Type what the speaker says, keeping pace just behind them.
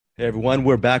Hey everyone,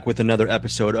 we're back with another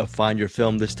episode of Find Your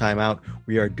Film. This time out,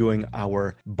 we are doing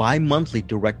our bi-monthly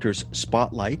Director's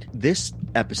Spotlight. This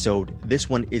episode, this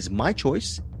one is my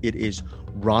choice. It is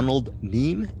Ronald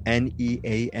Neame,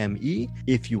 Neame.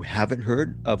 If you haven't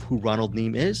heard of who Ronald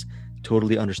Neame is,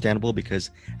 totally understandable, because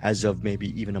as of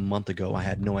maybe even a month ago, I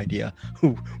had no idea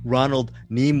who Ronald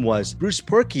Neame was. Bruce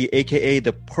Perky, aka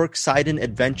the Poseidon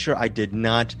Adventure. I did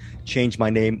not change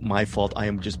my name. My fault. I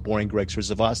am just boring Greg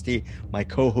Srzavasti. My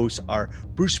co-hosts are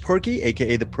Bruce Perky,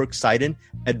 aka the Poseidon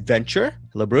Adventure.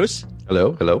 Hello, Bruce.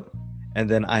 Hello. Hello. And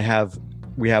then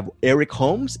we have Eric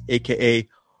Holmes, aka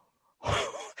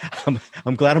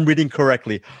I'm glad I'm reading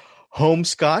correctly.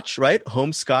 Hopscotch, right?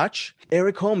 Hopscotch.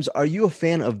 Eric Holmes, are you a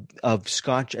fan of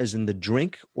scotch as in the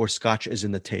drink or scotch as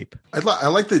in the tape? I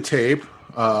like the tape.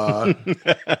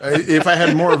 If I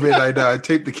had more of it, I'd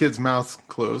tape the kids' mouths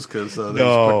closed because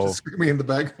they're screaming in the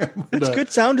background. It's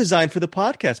good sound design for the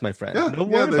podcast, my friend. Yeah, Don't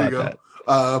worry about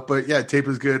that. But yeah, tape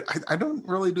is good. I don't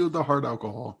really do the hard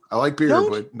alcohol. I like beer,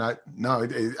 but not. No,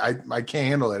 I can't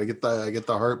handle it. I get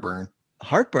the heartburn.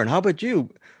 Heartburn. How about you?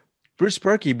 Bruce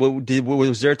Perky,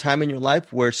 was there a time in your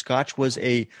life where scotch was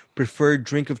a preferred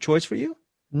drink of choice for you?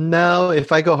 No,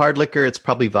 if I go hard liquor, it's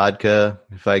probably vodka.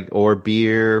 Or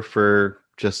beer for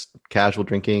just casual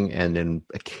drinking, and then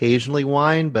occasionally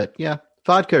wine. But yeah,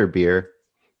 vodka or beer.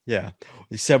 Yeah.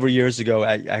 Several years ago,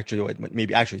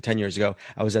 maybe 10 years ago,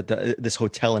 I was at this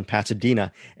hotel in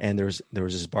Pasadena, and there was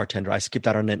this bartender. I skipped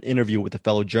out on an interview with a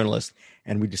fellow journalist,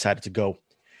 and we decided to go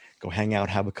hang out,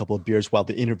 have a couple of beers while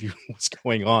the interview was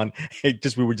going on.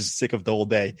 We were just sick of the whole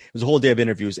day. It was a whole day of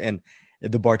interviews. And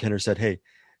the bartender said, hey,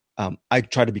 I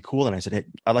tried to be cool. And I said, hey,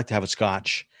 I'd like to have a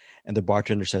scotch. And the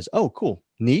bartender says, oh, cool.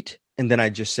 Neat. And then I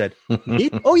just said,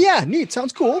 neat? Oh, yeah, neat.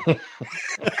 Sounds cool.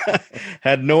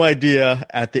 Had no idea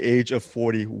at the age of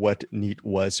 40 what neat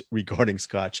was regarding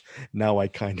scotch. Now I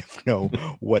kind of know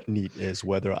what neat is,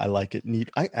 whether I like it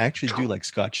neat. I actually do like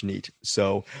scotch neat.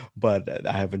 But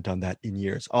I haven't done that in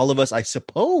years. All of us, I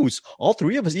suppose, all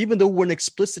three of us, even though we're an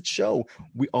explicit show,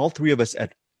 all three of us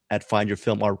at Find Your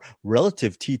Film are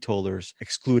relative teetotalers,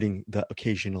 excluding the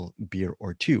occasional beer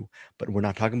or two. But we're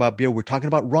not talking about beer. We're talking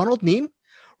about Ronald Neame.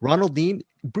 Ronald Neame.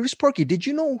 Bruce Perky, did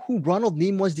you know who Ronald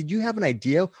Neame was? Did you have an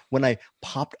idea when I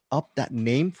popped up that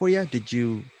name for you? Did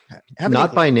you have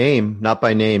Not by name, not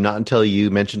until you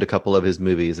mentioned a couple of his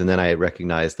movies. And then I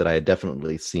recognized that I had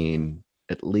definitely seen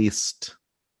at least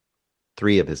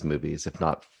 3 of his movies, if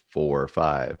not 4 or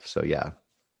 5. So yeah.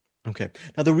 Okay.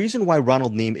 Now, the reason why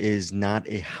Ronald Neame is not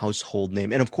a household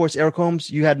name, and of course, Eric Holmes,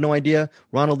 you had no idea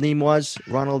Ronald Neame was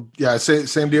Ronald. Yeah,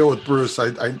 same deal with Bruce.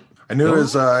 I knew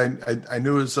I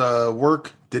knew his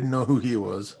work. Didn't know who he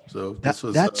was. So that's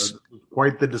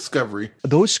quite the discovery.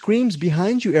 Those screams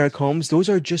behind you, Eric Holmes, those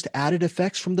are just added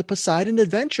effects from the Poseidon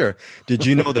Adventure. Did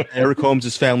you know that Eric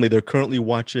Holmes' family, they're currently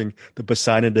watching the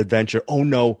Poseidon Adventure? Oh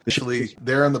no. Actually,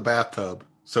 they're in the bathtub.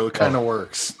 So it kind of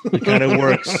works. It kind of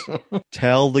works.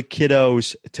 Tell the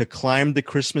kiddos to climb the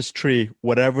Christmas tree.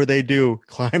 Whatever they do,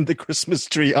 climb the Christmas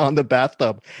tree on the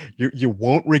bathtub. You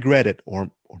won't regret it.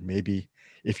 Or maybe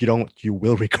if you don't, you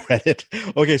will regret it.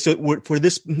 Okay, so for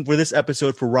this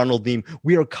episode for Ronald Neame,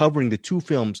 we are covering the 2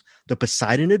 films, The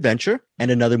Poseidon Adventure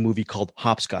and another movie called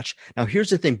Hopscotch. Now,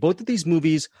 here's the thing. Both of these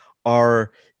movies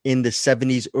are in the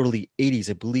 70s, early 80s.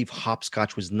 I believe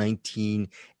Hopscotch was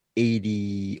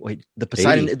 1980. Wait, the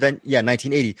Poseidon Adventure,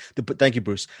 1980. Thank you,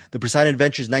 Bruce. The Poseidon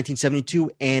Adventure is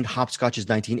 1972 and Hopscotch is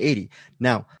 1980.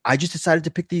 Now, I just decided to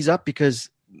pick these up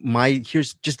because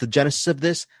here's just the genesis of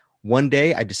this. One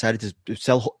day, I decided to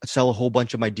sell a whole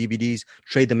bunch of my DVDs,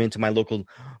 trade them into my local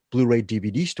Blu-ray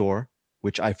DVD store,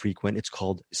 which I frequent. It's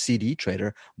called CD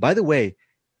Trader. By the way,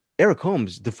 Eric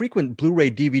Holmes, the frequent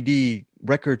Blu-ray DVD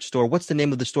record store, what's the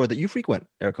name of the store that you frequent,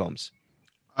 Eric Holmes?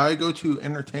 I go to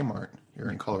Entertainmart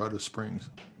here in Colorado Springs.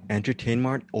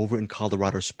 Entertainmart over in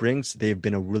Colorado Springs. They've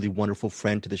been a really wonderful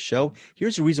friend to the show.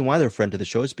 Here's the reason why they're a friend to the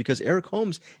show is because Eric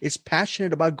Holmes is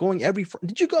passionate about going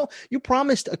Did you go? You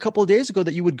promised a couple of days ago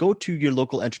that you would go to your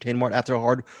local Entertainmart after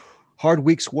a hard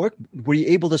week's work. Were you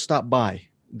able to stop by?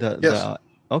 Yes.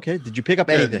 Okay. Did you pick up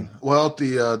anything? Well,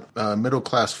 the middle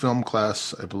class film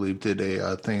class, I believe, did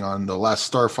a thing on The Last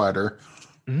Starfighter.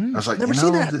 I was like, never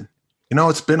seen that.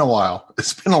 It's been a while.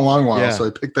 It's been a long while. Yeah. So I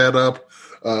picked that up.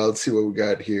 Let's see what we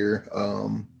got here.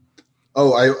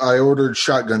 I ordered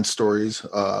Shotgun Stories.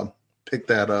 Picked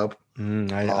that up.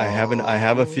 I haven't. I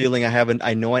have a feeling I haven't.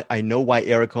 I know why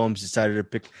Eric Holmes decided to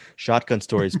pick Shotgun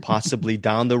Stories. Possibly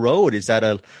down the road. Is that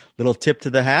a little tip to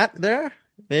the hat there?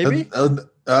 Maybe.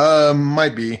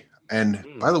 Might be. And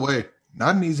by the way,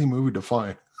 not an easy movie to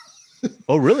find.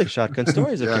 Oh, really? Shotgun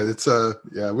Stories. Yeah, Okay. it's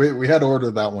we had to order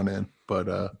that one in,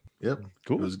 but Yep.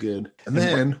 Cool. It was good. And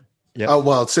then,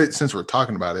 since we're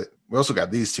talking about it, we also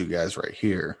got these two guys right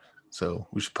here. So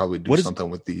we should probably do something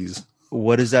with these.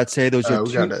 What does that say? Those are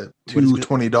we got two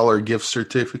 $20 gift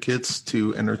certificates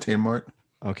to Entertain Mart.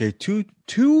 Okay, two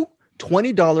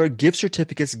 $20 gift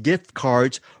certificates, gift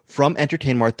cards from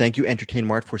Entertain Mart. Thank you, Entertain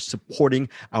Mart, for supporting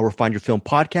our Find Your Film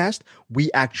podcast.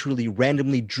 We actually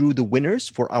randomly drew the winners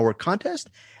for our contest,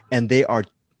 and they are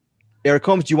Eric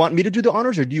Holmes. Do you want me to do the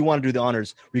honors, or do you want to do the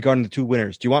honors regarding the two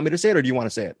winners? Do you want me to say it, or do you want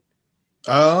to say it?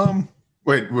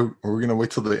 Wait, are we gonna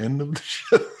wait till the end of the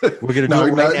show? We're gonna do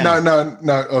it right now.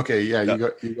 No. Okay, yeah, you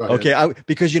go ahead. Okay,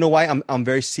 because you know why? I'm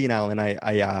very senile, and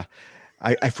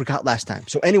I forgot last time.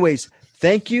 So, anyways,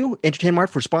 thank you, Entertain Mart,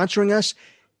 for sponsoring us.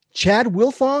 Chad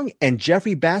Wilfong and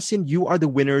Jeffrey Bassin, you are the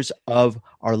winners of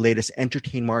our latest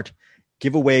Entertain Mart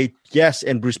giveaway. Yes,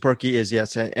 and Bruce Perky is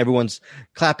yes. Everyone's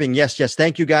clapping. Yes.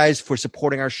 Thank you guys for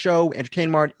supporting our show. Entertain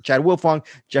Mart, Chad Wilfong,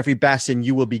 Jeffrey Bassin,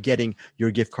 you will be getting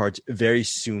your gift cards very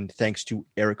soon. Thanks to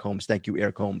Eric Holmes. Thank you,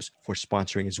 Eric Holmes, for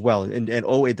sponsoring as well. And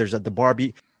there's the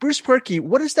Barbie. Bruce Perky,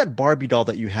 what is that Barbie doll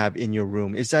that you have in your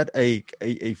room? Is that a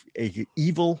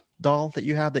evil doll that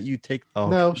you have that you take? Oh.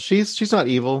 No, she's not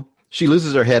evil. She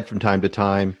loses her head from time to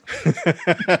time.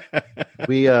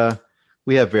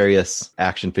 We have various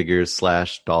action figures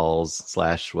 / dolls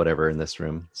 / whatever in this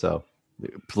room. So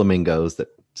flamingos that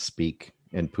speak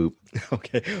and poop.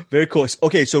 Okay, very cool.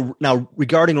 Okay, so now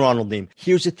regarding Ronald Neame,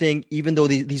 here's the thing. Even though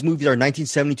these movies are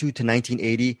 1972 to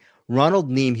 1980, Ronald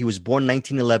Neame, he was born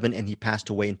 1911 and he passed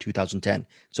away in 2010.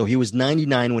 So he was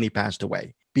 99 when he passed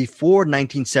away. Before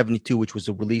 1972, which was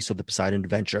the release of the Poseidon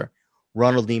Adventure,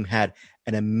 Ronald Neame had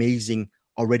an amazing,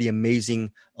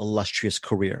 illustrious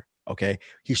career. Okay.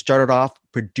 He started off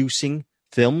producing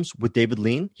films with David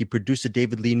Lean. He produced the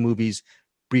David Lean movies,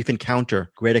 Brief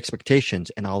Encounter, Great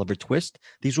Expectations, and Oliver Twist.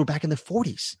 These were back in the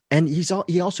 40s. And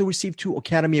he also received 2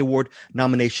 Academy Award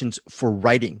nominations for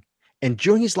writing. And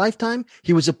during his lifetime,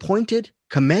 he was appointed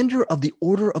Commander of the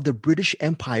Order of the British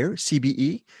Empire,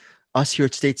 CBE. Us here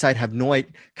at Stateside have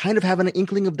kind of have an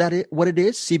inkling of that, what it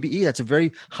is, CBE. That's a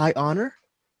very high honor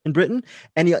in Britain.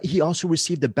 And he also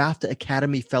received the BAFTA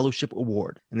Academy Fellowship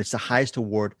Award. And it's the highest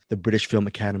award the British Film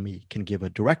Academy can give a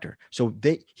director. So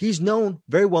he's known,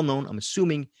 very well known, I'm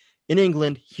assuming, in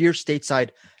England, here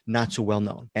stateside, not so well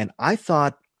known. And I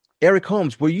thought, Eric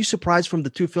Holmes, were you surprised from the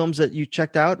 2 films that you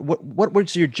checked out? What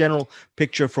was your general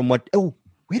picture from what? Oh,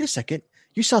 wait a second.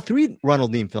 You saw 3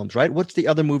 Ronald Neame films, right? What's the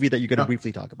other movie that you're going to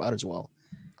briefly talk about as well?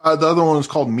 The other one was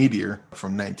called Meteor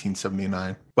from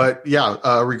 1979. But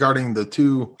yeah, regarding the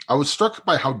 2, I was struck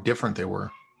by how different they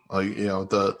were.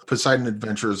 The Poseidon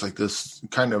Adventure is like this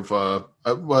kind of,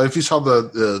 if you saw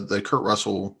the Kurt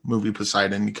Russell movie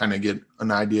Poseidon, you kind of get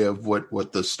an idea of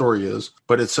what the story is.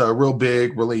 But it's real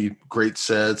big, really great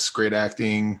sets, great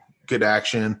acting, good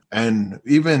action, and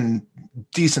even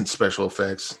decent special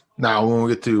effects. Now, when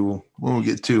we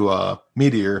get to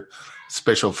Meteor,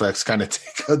 special effects kind of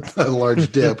take a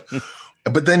large dip.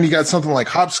 But then you got something like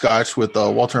Hopscotch with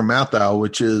Walter Matthau,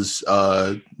 which is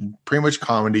pretty much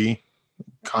comedy.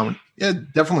 Yeah,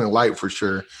 definitely light for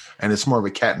sure. And it's more of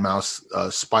a cat and mouse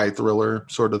spy thriller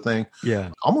sort of thing. Yeah.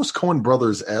 Almost Coen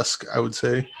Brothers-esque, I would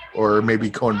say. Or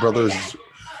maybe Coen Brothers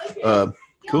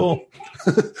cool.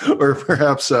 Or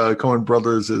perhaps Coen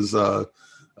Brothers is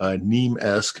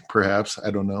Neame-esque, perhaps.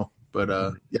 I don't know.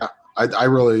 But yeah. I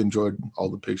really enjoyed all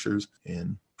the pictures,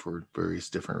 and for various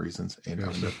different reasons. And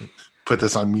I'm going to put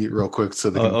this on mute real quick.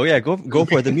 So go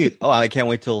for the mute. Oh, I can't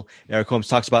wait till Eric Holmes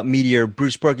talks about Meteor.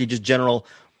 Bruce Perky, just general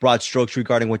broad strokes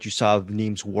regarding what you saw of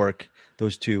Neame's work,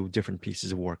 those 2 different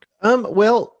pieces of work.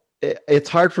 Well, it's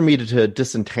hard for me to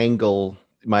disentangle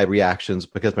my reactions,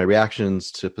 because my reactions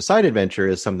to Poseidon Adventure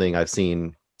is something I've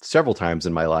seen several times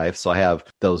in my life. So I have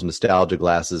those nostalgia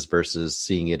glasses versus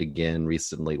seeing it again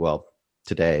recently. Well,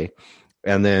 today.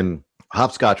 And then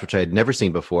Hopscotch, which I had never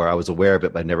seen before. I was aware of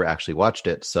it, but I never actually watched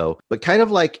it. So, but kind of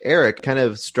like Eric, kind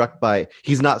of struck by,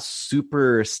 he's not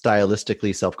super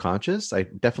stylistically self-conscious. I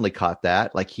definitely caught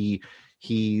that. Like he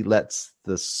lets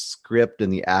the script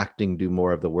and the acting do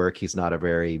more of the work. He's not a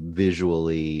very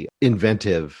visually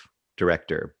inventive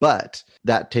director. But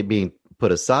that being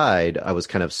put aside, I was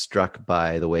kind of struck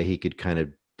by the way he could kind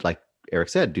of, like Eric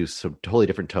said, do some totally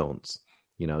different tones.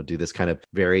 Do this kind of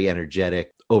very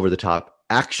energetic, over-the-top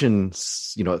action,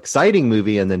 exciting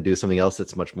movie, and then do something else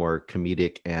that's much more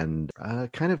comedic and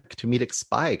kind of comedic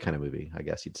spy kind of movie, I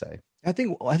guess you'd say. I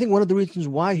think one of the reasons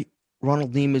why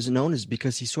Ronald Neame is known is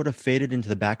because he sort of faded into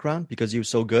the background because he was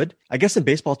so good. I guess in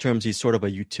baseball terms, he's sort of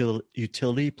a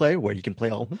utility player where you can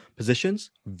play all positions.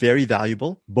 Very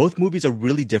valuable. Both movies are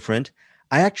really different.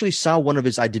 I actually saw one of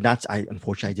his.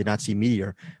 Unfortunately, I did not see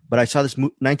Meteor, but I saw this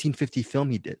 1950 film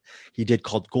he did. He did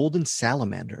called Golden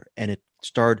Salamander, and it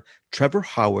starred Trevor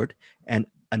Howard and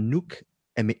Anouk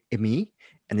Emi,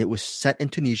 and it was set in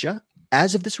Tunisia.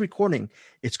 As of this recording,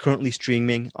 it's currently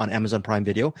streaming on Amazon Prime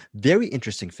Video. Very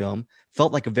interesting film.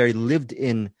 Felt like a very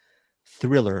lived-in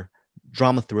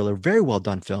drama thriller, very well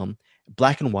done film,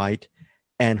 black and white.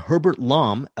 And Herbert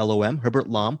Lom, L-O-M, Herbert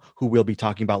Lom, who we'll be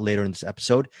talking about later in this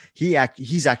episode,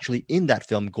 he's actually in that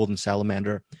film, Golden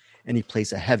Salamander, and he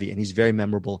plays a heavy, and he's very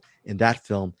memorable in that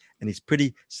film, and he's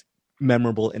pretty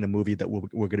memorable in a movie that we're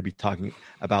going to be talking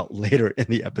about later in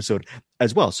the episode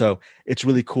as well. So it's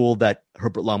really cool that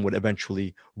Herbert Lom would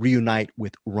eventually reunite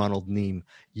with Ronald Neame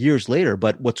years later.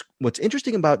 But what's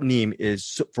interesting about Neame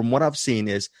is, from what I've seen,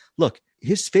 is, look,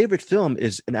 his favorite film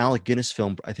is an Alec Guinness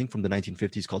film, I think from the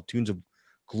 1950s, called Tunes of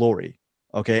Glory.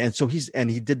 Okay. And so he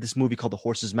did this movie called The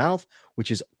Horse's Mouth,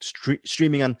 which is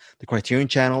streaming on the Criterion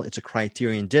Channel. It's a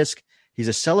Criterion disc. He's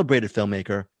a celebrated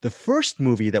filmmaker. The first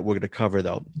movie that we're going to cover,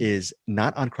 though, is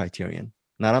not on Criterion,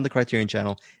 not on the Criterion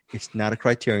Channel. It's not a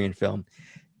Criterion film.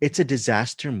 It's a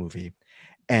disaster movie.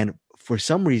 And for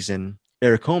some reason,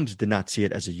 Eric Holmes did not see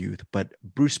it as a youth, but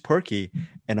Bruce Perky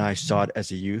and I saw it as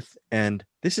a youth. And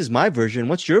this is my version.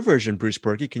 What's your version, Bruce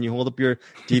Perky? Can you hold up your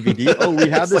DVD? Oh, we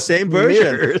have the same version.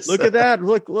 Mirrors. Look at that.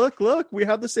 Look. We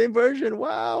have the same version.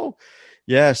 Wow.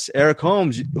 Yes. Eric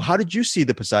Holmes, how did you see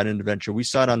the Poseidon Adventure? We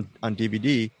saw it on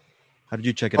DVD. How did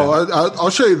you check it out? I'll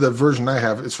show you the version I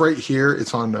have. It's right here.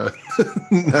 It's on, not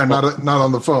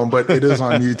on the phone, but it is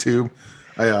on YouTube.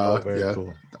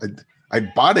 Cool. I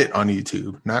bought it on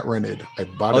YouTube, not rented. I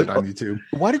bought it on YouTube.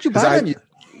 Why did you buy it?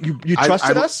 You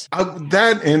trusted us?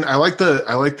 That, and I like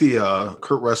the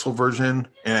Kurt Russell version,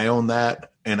 and I own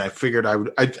that. And I figured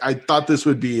I thought this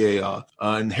would be a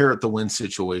Inherit the Wind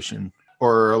situation,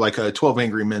 or like a 12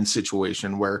 Angry Men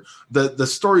situation, where the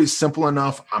story is simple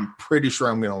enough. I'm pretty sure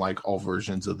I'm going to like all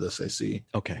versions of this I see.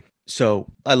 Okay,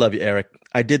 so I love you, Eric.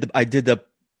 I did the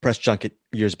press junket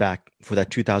years back for that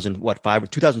 2005 or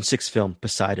 2006 film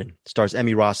Poseidon. Stars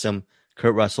Emmy Rossum,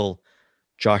 Kurt Russell,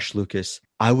 Josh Lucas.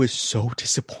 I was so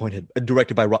disappointed.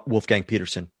 Directed by Wolfgang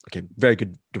Peterson. Okay, very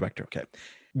good director. Okay,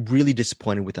 really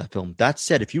disappointed with that film. That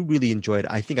said, if you really enjoyed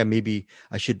it, I think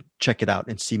I should check it out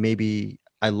and see. Maybe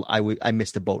I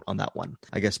missed the boat on that one.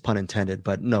 I guess pun intended.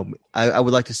 But no, I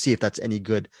would like to see if that's any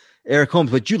good. Eric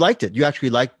Holmes, but you liked it. You actually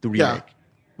liked the remake. Yeah.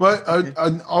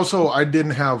 Well, also, I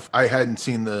hadn't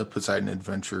seen the Poseidon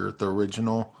Adventure, the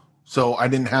original, so I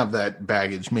didn't have that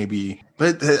baggage, maybe.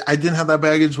 But I didn't have that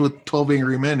baggage with 12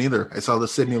 Angry Men either. I saw the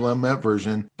Sidney Lumet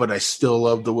version, but I still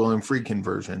love the William Friedkin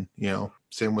version,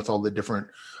 same with all the different.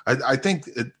 I think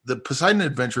the Poseidon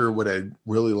Adventure, what I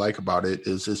really like about it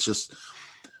is it's just,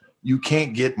 you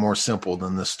can't get more simple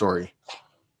than this story.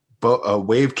 But a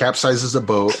wave capsizes a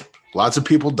boat, lots of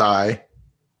people die,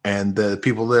 and the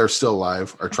people that are still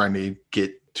alive are trying to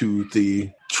get to the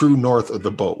true north of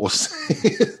the boat. We'll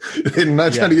say they're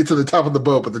not trying to get to the top of the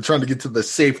boat, but they're trying to get to the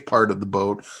safe part of the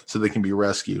boat so they can be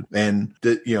rescued. And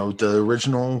the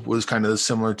original was kind of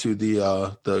similar to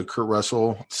the Kurt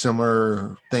Russell.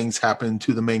 Similar things happen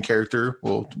to the main character.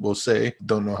 We'll say.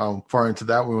 Don't know how far into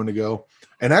that we want to go.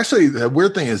 And actually, the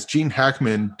weird thing is Gene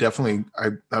Hackman definitely,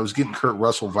 I was getting Kurt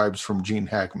Russell vibes from Gene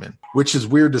Hackman, which is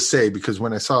weird to say because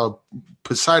when I saw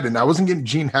Poseidon, I wasn't getting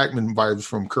Gene Hackman vibes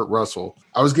from Kurt Russell.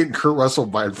 I was getting Kurt Russell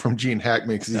vibes from Gene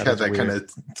Hackman because he had that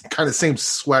kind of same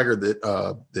swagger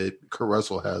that Kurt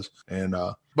Russell has. And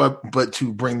but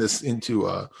to bring this into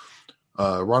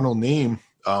Ronald Neame,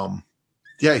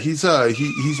 he's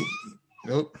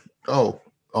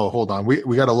Oh, hold on.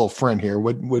 We got a little friend here.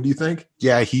 What do you think?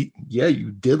 Yeah,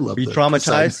 you did love it.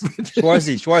 Traumatized?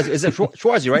 Schwarzy. Is it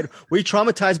Schwarzy, right? Were you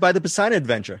traumatized by the Poseidon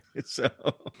Adventure?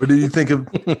 What did you think of?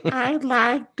 I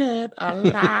liked it a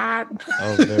lot.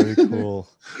 Oh, very cool.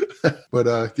 But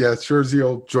Schwarzy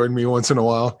will join me once in a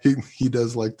while. He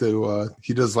does like the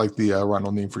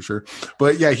Ronald Neame for sure.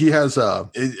 But yeah, he has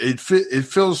it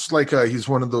feels like he's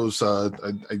one of those I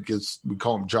guess we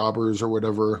call them jobbers or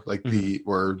whatever, like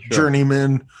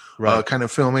journeymen. Right. Kind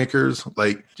of filmmakers,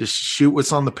 like just shoot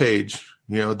what's on the page.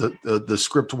 The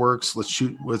script works. Let's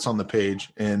shoot what's on the page.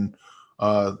 And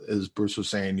as Bruce was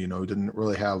saying, he didn't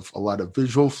really have a lot of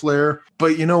visual flair.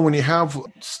 But when you have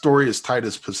story as tight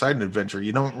as Poseidon Adventure,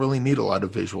 you don't really need a lot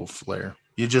of visual flair.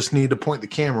 You just need to point the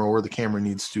camera where the camera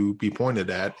needs to be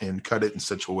pointed at and cut it in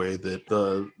such a way that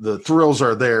the thrills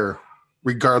are there,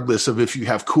 regardless of if you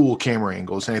have cool camera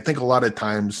angles. And I think a lot of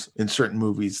times in certain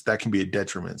movies that can be a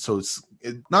detriment. So it's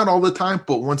not all the time,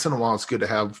 but once in a while, it's good to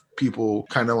have people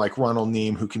kind of like Ronald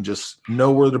Neame who can just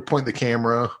know where to point the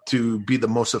camera to be the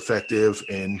most effective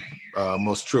and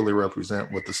most truly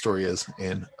represent what the story is.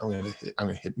 And I'm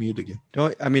gonna hit mute again.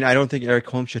 No, I mean, I don't think Eric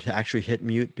Holmes should actually hit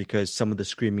mute, because some of the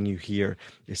screaming you hear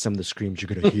is some of the screams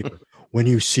you're going to hear when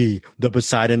you see the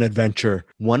Poseidon Adventure.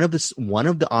 One of the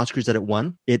Oscars that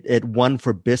it won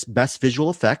for best visual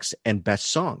effects and best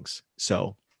songs.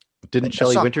 So didn't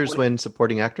Shelley Winters win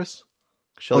supporting actress?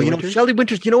 Shelley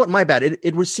Winters. You know what? My bad.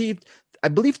 It received, I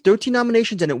believe, 13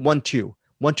 nominations, and it won two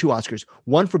Oscars.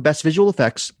 One for best visual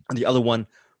effects, and the other one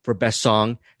for best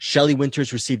song. Shelley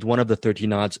Winters received one of the 13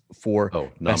 nods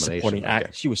for best supporting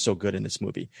act. She was so good in this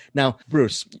movie. Now,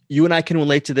 Bruce, you and I can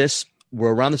relate to this.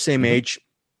 We're around the same age.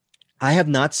 I have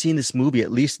not seen this movie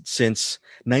at least since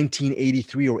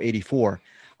 1983 or 84.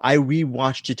 I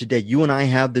rewatched it today. You and I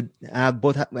have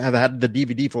both had the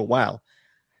DVD for a while.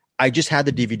 I just had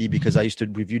the DVD because I used to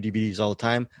review DVDs all the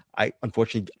time. I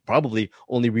unfortunately probably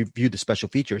only reviewed the special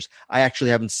features. I actually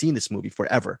haven't seen this movie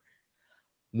forever.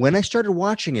 When I started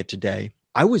watching it today,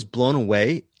 I was blown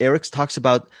away. Eric talks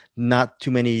about not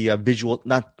too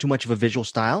much of a visual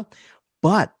style,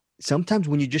 but sometimes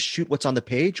when you just shoot what's on the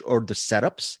page or the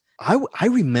setups, I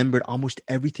remembered almost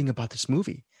everything about this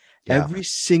movie. Yeah. Every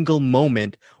single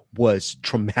moment was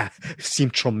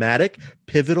seemed traumatic,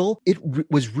 pivotal. It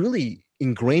was really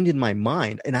ingrained in my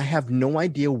mind, and I have no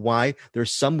idea why.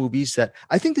 There's some movies that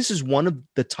I think this is one of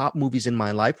the top movies in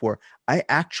my life where I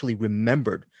actually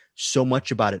remembered so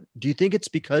much about it. Do you think it's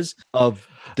because of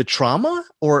the trauma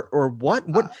or what?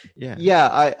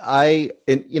 I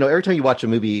every time you watch a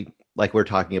movie like we're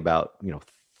talking about,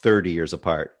 30 years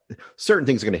apart, certain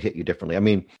things are going to hit you differently. I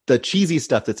mean, the cheesy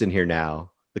stuff that's in here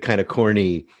now, the kind of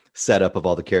corny setup of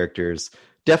all the characters,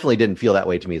 definitely didn't feel that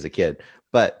way to me as a kid.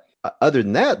 But other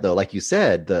than that, though, like you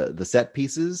said, the set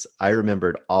pieces, I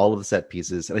remembered all of the set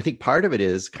pieces. And I think part of it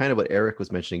is kind of what Eric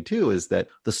was mentioning too, is that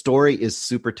the story is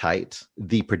super tight.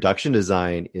 The production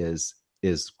design is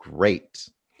great.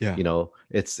 Yeah.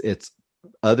 It's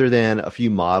other than a few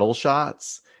model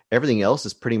shots, everything else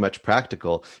is pretty much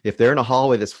practical. If they're in a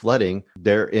hallway that's flooding,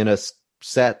 they're in a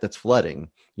set that's flooding.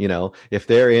 If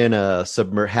they're in a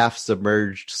half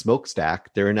submerged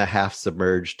smokestack, they're in a half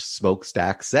submerged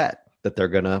smokestack set that they're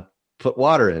going to put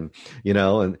water in,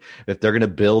 and if they're going to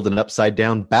build an upside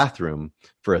down bathroom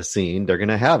for a scene, they're going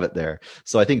to have it there.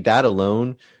 So I think that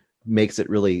alone makes it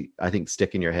really, I think,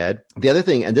 stick in your head. The other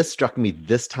thing, and this struck me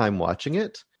this time watching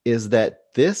it, is that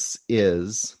this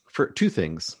is for two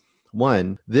things.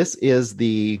 One, this is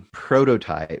the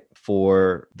prototype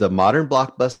for the modern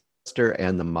blockbuster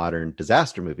and the modern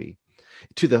disaster movie,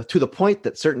 to the point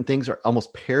that certain things are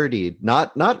almost parodied,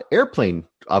 not Airplane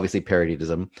obviously parodied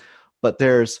them, but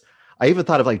I even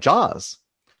thought of like Jaws.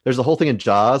 There's the whole thing in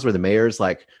Jaws where the mayor's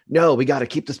like, no, we got to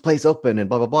keep this place open and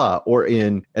blah, blah, blah.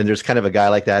 And there's kind of a guy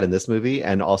like that in this movie.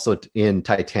 And also in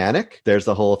Titanic, there's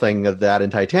the whole thing of that in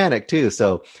Titanic too.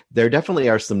 So there definitely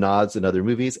are some nods in other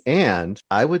movies. And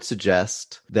I would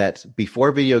suggest that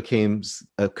before video games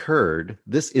occurred,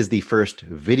 this is the first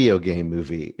video game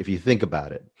movie, if you think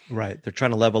about it. Right. They're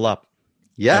trying to level up.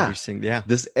 Yeah.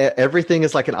 Everything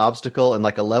is like an obstacle and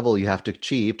like a level you have to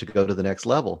achieve to go to the next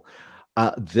level.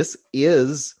 This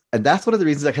is, and that's one of the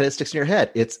reasons that kind of sticks in your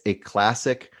head. It's a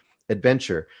classic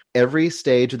adventure. Every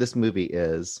stage of this movie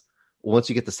is, once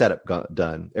you get the setup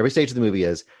done, every stage of the movie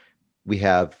is,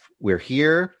 we're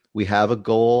here, we have a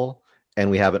goal,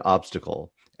 and we have an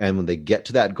obstacle. And when they get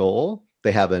to that goal,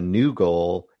 they have a new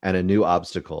goal and a new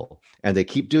obstacle. And they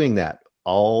keep doing that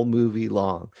all movie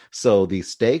long. So the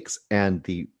stakes and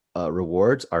the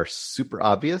rewards are super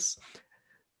obvious.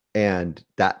 And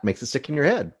that makes it stick in your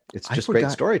head. It's just great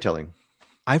storytelling.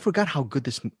 I forgot how good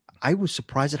I was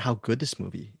surprised at how good this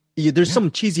movie. There's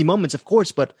some cheesy moments, of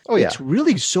course, but it's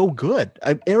really so good.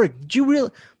 Eric,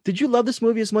 did you love this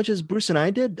movie as much as Bruce and I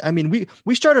did? I mean,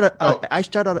 I started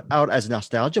out as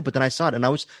nostalgia, but then I saw it and I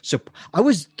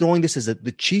was throwing this as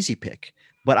the cheesy pick.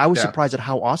 But I was surprised at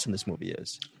how awesome this movie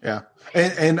is. Yeah,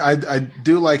 and I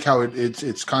do like how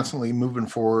it's constantly moving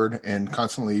forward and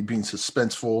constantly being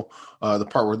suspenseful. The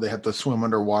part where they have to swim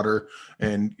underwater,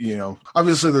 and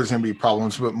obviously there's going to be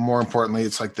problems, but more importantly,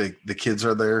 it's like the kids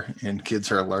are there, and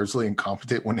kids are largely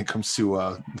incompetent when it comes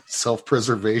to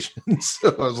self-preservation.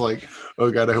 So I was like, oh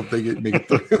God, I hope they make it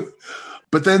through.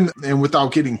 But then, and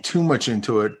without getting too much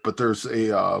into it, but there's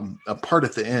a part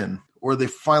at the end where they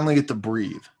finally get to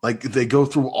breathe. Like they go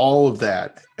through all of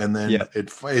that, and then Yeah.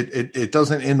 it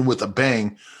doesn't end with a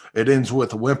bang. It ends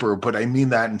with a whimper, but I mean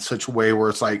that in such a way where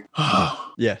it's like,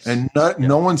 Yes. and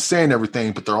no one's saying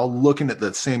everything, but they're all looking at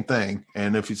that same thing.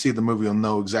 And if you see the movie, you'll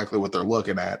know exactly what they're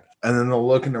looking at. And then they're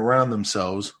looking around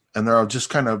themselves, and they're all just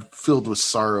kind of filled with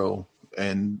sorrow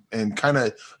and kind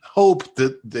of hope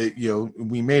that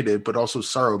we made it, but also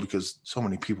sorrow because so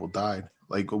many people died.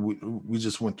 Like we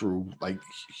just went through like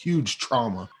huge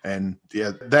trauma, and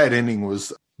that ending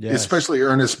was. Yes. Especially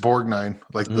Ernest Borgnine,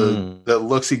 like the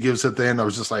looks he gives at the end, I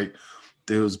was just like,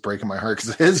 dude, it was breaking my heart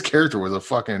because his character was a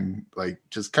fucking like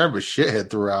just kind of a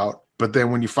shithead throughout. But then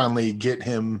when you finally get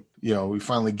him,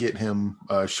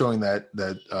 showing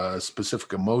that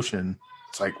specific emotion,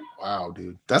 it's like, wow,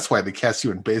 dude, that's why they cast you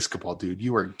in basketball, dude.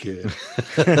 You are good.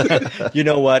 You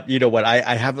know what?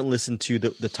 I haven't listened to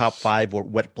the top 5 or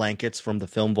wet blankets from the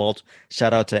Film Vault.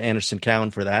 Shout out to Anderson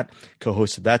Cowan for that,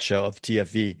 co-host of that show of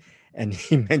TFV. And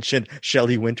he mentioned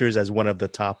Shelley Winters as one of the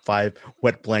top 5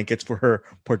 wet blankets for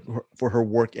her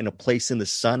work in A Place in the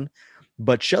Sun.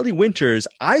 But Shelley Winters,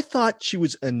 I thought she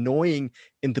was annoying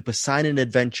in the Poseidon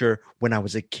Adventure when I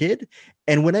was a kid.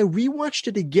 And when I rewatched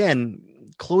it again,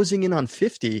 closing in on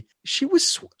 50, she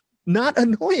was not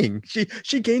annoying.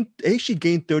 She gained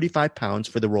 35 pounds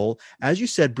for the role. As you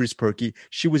said, Bruce Perky,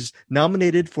 she was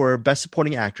nominated for Best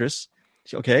Supporting Actress.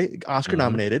 Okay, Oscar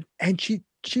nominated. And she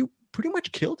pretty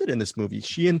much killed it in this movie.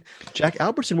 She and Jack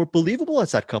Albertson were believable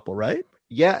as that couple, right?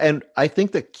 Yeah, and I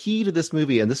think the key to this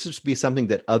movie, and this would be something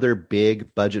that other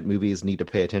big budget movies need to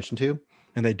pay attention to.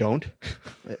 And they don't?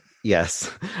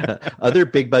 Yes. Other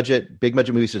big budget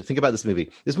movies should think about this movie.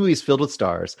 This movie is filled with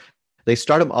stars. They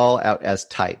start them all out as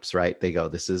types, right? They go,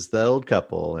 this is the old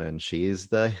couple, and she's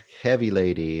the heavy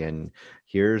lady, and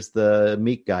here's the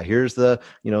meek guy. Here's the,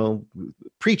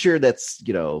 preacher that's,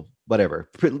 whatever.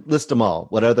 List them all,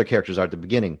 what other characters are at the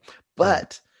beginning.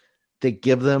 But they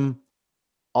give them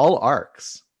all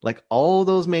arcs. Like all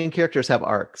those main characters have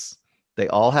arcs. They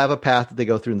all have a path that they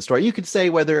go through in the story. You could say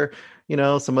whether,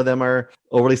 some of them are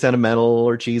overly sentimental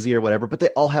or cheesy or whatever, but they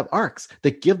all have arcs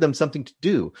that give them something to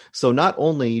do. So not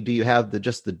only do you have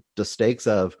the stakes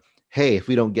of, hey, if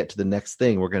we don't get to the next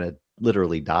thing, we're going to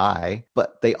literally die,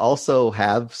 but they also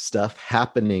have stuff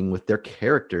happening with their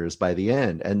characters by the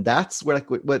end. And that's where, like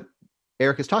what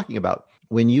Eric is talking about.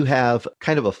 When you have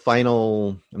kind of a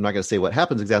final, I'm not going to say what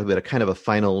happens exactly, but a kind of a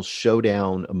final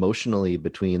showdown emotionally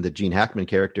between the Gene Hackman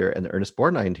character and the Ernest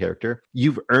Borgnine character,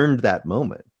 you've earned that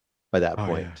moment by that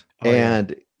point.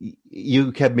 And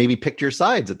you have maybe picked your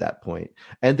sides at that point.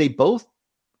 And they both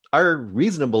are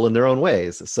reasonable in their own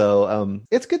ways. So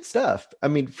it's good stuff. I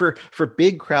mean, for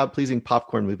big crowd-pleasing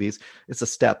popcorn movies, it's a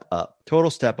step up.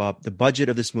 Total step up. The budget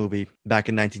of this movie back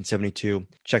in 1972,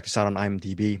 check this out on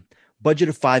IMDb. Budget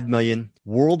of $5 million,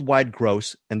 worldwide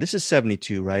gross, and this is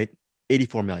 72, right?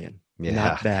 $84 million. Yeah.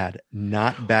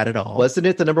 Not bad at all. Wasn't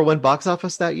it the number 1 box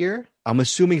office that year? I'm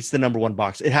assuming it's the number 1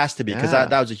 box. It has to be because that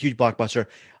was a huge blockbuster.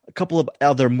 A couple of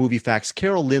other movie facts.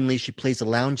 Carol Lindley, she plays a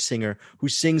lounge singer who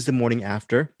sings The Morning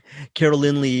After. Carol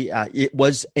Lindley, it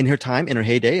was in her time, in her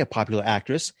heyday, a popular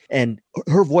actress, and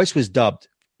her voice was dubbed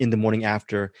in The Morning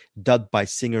After, dubbed by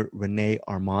singer Renee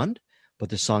Armand. But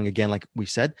the song, again, like we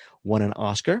said, won an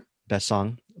Oscar. Best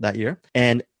song that year.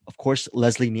 And of course,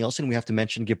 Leslie Nielsen, we have to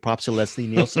give props to Leslie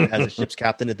Nielsen as a ship's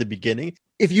captain at the beginning.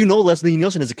 If you know Leslie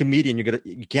Nielsen as a comedian,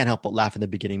 you can't help but laugh in the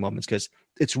beginning moments because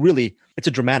it's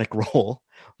a dramatic role,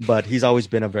 but he's always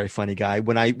been a very funny guy.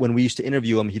 When we used to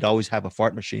interview him, he'd always have a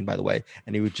fart machine, by the way.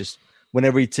 And he would just,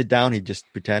 whenever he'd sit down, he'd just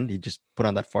pretend, he'd just put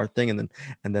on that fart thing and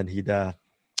then he'd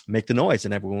make the noise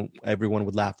and everyone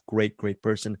would laugh. Great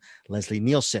person, Leslie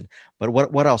Nielsen. But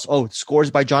what else? Oh,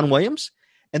 scores by John Williams.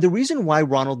 And the reason why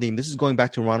Ronald Neame, this is going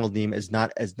back to Ronald Neame as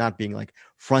not being like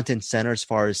front and center as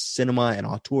far as cinema and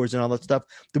auteurs and all that stuff.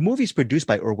 The movie's produced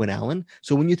by Irwin Allen.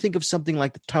 So when you think of something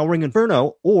like The Towering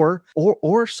Inferno or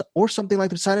something like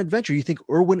The Poseidon Adventure, you think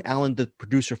Irwin Allen, the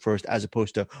producer, first, as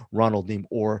opposed to Ronald Neame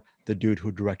or the dude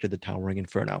who directed The Towering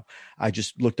Inferno. I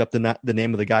just looked up the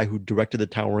name of the guy who directed The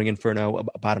Towering Inferno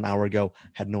about an hour ago.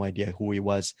 Had no idea who he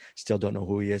was. Still don't know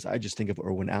who he is. I just think of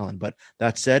Irwin Allen. But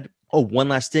that said, one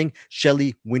last thing.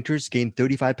 Shelley Winters gained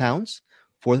 35 pounds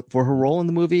for her role in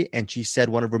the movie. And she said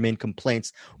one of her main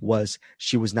complaints was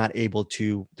she was not able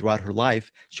to, throughout her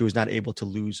life, she was not able to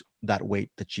lose that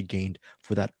weight that she gained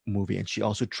for that movie. And she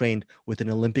also trained with an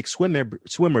Olympic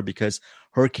swimmer because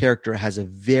her character has a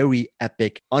very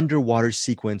epic underwater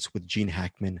sequence with Gene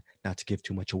Hackman, not to give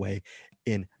too much away,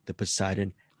 in the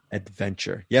Poseidon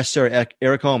Adventure. Yes, sir.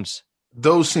 Eric Holmes.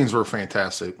 Those scenes were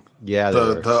fantastic. Yeah,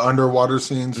 The underwater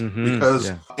scenes, because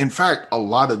yeah. in fact, a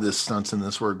lot of the stunts in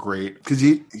this were great because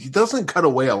he doesn't cut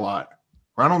away a lot.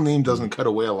 Ronald Neame doesn't cut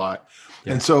away a lot,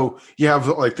 Yeah. and so you have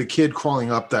like the kid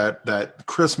crawling up that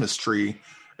Christmas tree,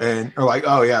 and are like,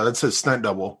 oh yeah, that's his stunt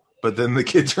double. But then the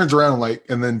kid turns around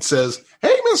and then says,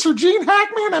 "Hey, Mr. Gene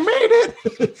Hackman, I made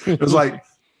it." It was like,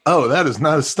 oh, that is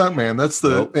not a stunt man. That's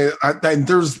the and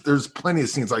there's plenty of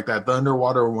scenes like that. The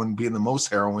underwater one being the most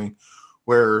harrowing,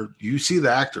 where you see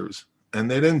the actors and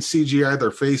they didn't CGI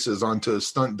their faces onto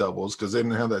stunt doubles because they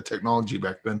didn't have that technology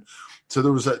back then. So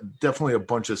there was definitely a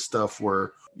bunch of stuff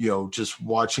where, just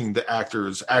watching the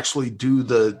actors actually do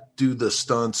the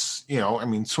stunts. I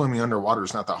mean, swimming underwater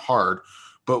is not that hard,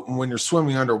 but when you're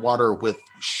swimming underwater with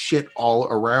shit all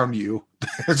around you,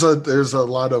 there's a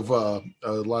lot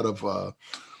of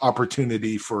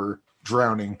opportunity for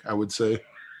drowning, I would say.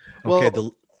 Okay.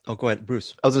 Well, Go ahead,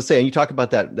 Bruce. I was going to say, and you talk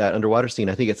about that underwater scene.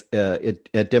 I think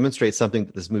it demonstrates something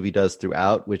that this movie does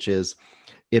throughout, which is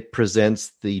it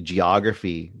presents the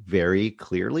geography very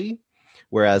clearly.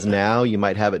 Whereas now you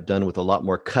might have it done with a lot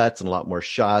more cuts and a lot more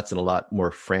shots and a lot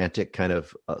more frantic kind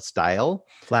of style.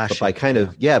 Flash. But by kind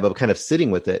of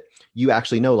sitting with it, you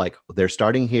actually know, like, they're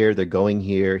starting here, they're going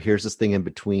here. Here's this thing in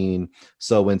between.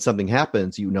 So when something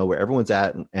happens, you know where everyone's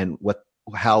at and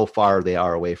how far they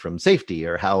are away from safety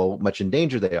or how much in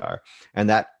danger they are. And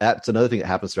that's another thing that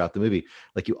happens throughout the movie.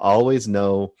 Like, you always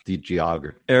know the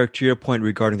geography. Eric, to your point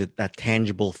regarding that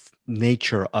tangible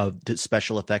nature of the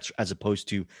special effects as opposed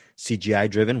to CGI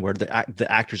driven, where the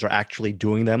actors are actually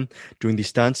doing these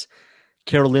stunts.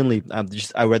 Carol Lindley,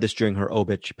 I read this during her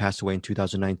obit. She passed away in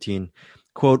 2019.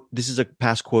 Quote, this is a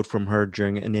past quote from her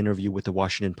during an interview with the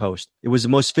Washington Post. "It was the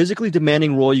most physically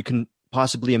demanding role you can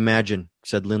possibly imagine,"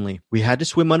 said Lindley. "We had to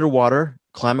swim underwater,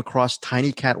 climb across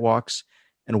tiny catwalks,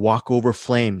 and walk over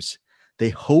flames. They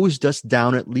hosed us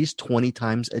down at least 20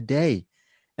 times a day.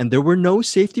 And there were no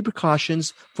safety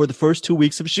precautions for the first 2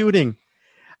 weeks of shooting.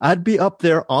 I'd be up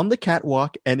there on the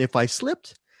catwalk, and if I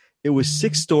slipped, it was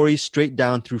 6 stories straight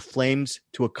down through flames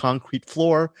to a concrete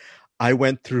floor. I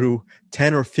went through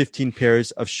 10 or 15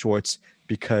 pairs of shorts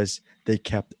because they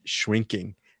kept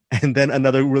shrinking." And then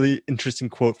another really interesting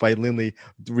quote by Lindley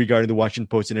regarding the Washington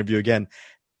Post interview again.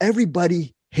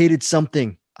 "Everybody hated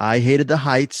something. I hated the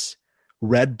heights.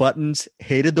 Red Buttons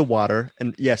hated the water."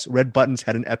 And yes, Red Buttons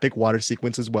had an epic water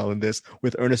sequence as well in this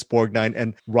with Ernest Borgnine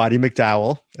and Roddy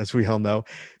McDowall, as we all know.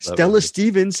 Stella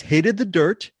Stevens hated the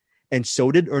dirt, and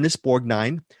so did Ernest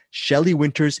Borgnine. Shelley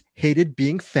Winters hated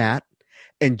being fat,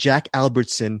 and Jack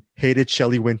Albertson hated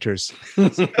Shelley Winters.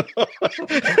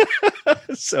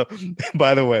 So,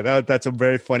 by the way, that's a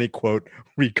very funny quote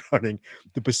regarding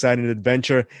the Poseidon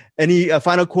Adventure. Any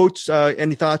final quotes,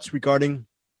 any thoughts regarding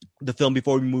the film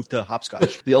before we move to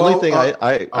Hopscotch? The only thing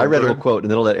I read a quote,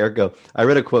 and then I'll let Eric go. I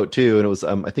read a quote too, and it was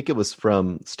I think it was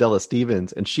from Stella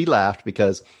Stevens, and she laughed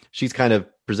because she's kind of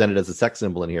presented as a sex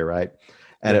symbol in here, right?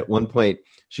 And at one point,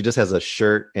 she just has a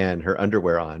shirt and her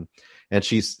underwear on. And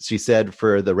she said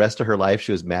for the rest of her life,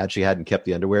 she was mad she hadn't kept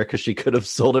the underwear because she could have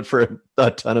sold it for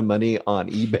a ton of money on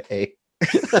eBay.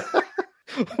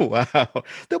 Wow.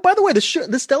 By the way,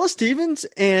 the Stella Stevens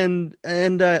and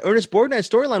Ernest Borgnine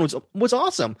storyline was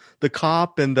awesome. The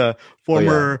cop and the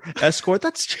former escort.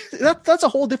 That's a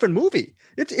whole different movie.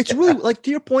 It's really, like, to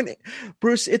your point,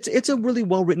 Bruce, it's a really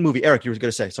well written movie. Eric, you were going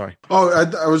to say, sorry. Oh,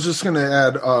 I was just going to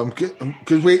add,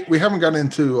 because we haven't gotten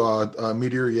into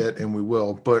Meteor yet, and we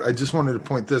will, but I just wanted to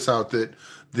point this out, that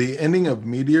the ending of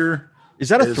Meteor. Is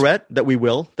that a threat that we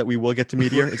will get to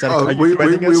Meteor? Is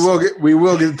that we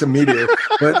will get to Meteor?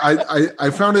 But I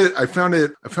found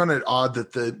it odd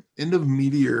that the end of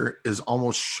Meteor is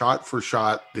almost shot for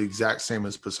shot the exact same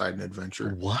as Poseidon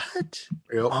Adventure. What?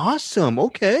 Yep. Awesome.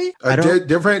 Okay.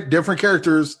 Different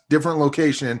characters, different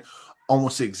location,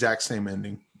 almost the exact same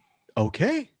ending.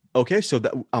 Okay. So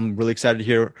I'm really excited to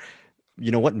hear. You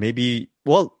know what? Maybe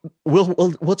we'll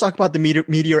talk about the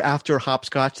Meteor after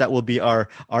Hopscotch. That will be our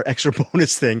extra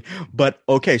bonus thing. But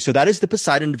okay, so that is the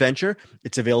Poseidon Adventure.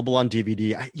 It's available on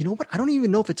DVD. You know what? I don't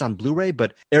even know if it's on Blu-ray,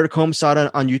 but Eric Holmes saw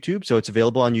it on YouTube, so it's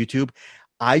available on YouTube.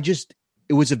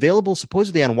 It was available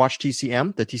supposedly on Watch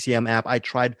TCM, the TCM app. I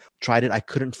tried it. I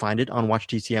couldn't find it on Watch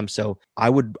TCM. So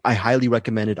I highly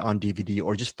recommend it on DVD,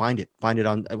 or just find it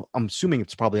on, I'm assuming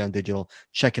it's probably on digital.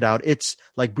 Check it out. It's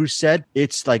like Bruce said,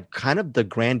 it's like kind of the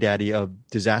granddaddy of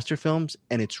disaster films,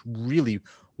 and it's really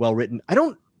well written.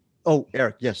 Oh,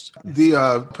 Eric, yes.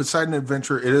 The Poseidon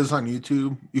Adventure, it is on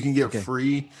YouTube. You can get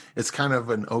free. It's kind of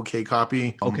an okay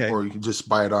copy. Or you can just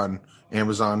buy it on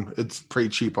Amazon. It's pretty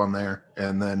cheap on there.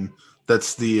 And then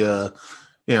that's the,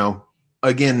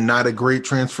 again, not a great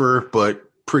transfer, but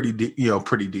pretty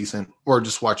decent, or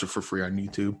just watch it for free on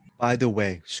YouTube. By the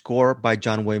way, score by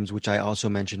John Williams, which I also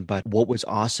mentioned, but what was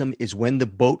awesome is when the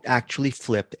boat actually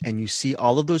flipped and you see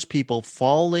all of those people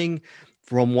falling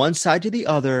from one side to the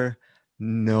other.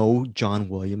 No John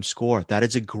Williams score. That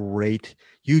is a great,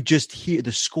 you just hear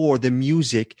the score, the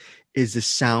music is the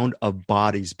sound of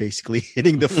bodies basically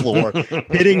hitting the floor,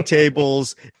 hitting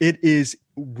tables. It is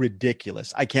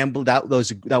ridiculous. I can't believe that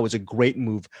was a great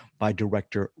move by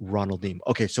director Ronald Neame.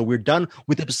 Okay, so we're done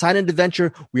with the Poseidon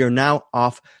adventure. We are now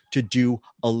off to do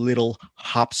a little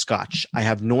hopscotch. I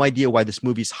have no idea why this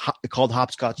movie's called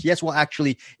Hopscotch. Yes, well,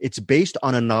 actually, it's based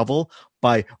on a novel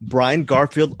by Brian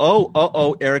Garfield.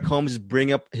 Eric Holmes is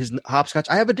bringing up his hopscotch.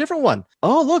 I have a different one.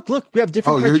 Oh, look, we have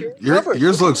different.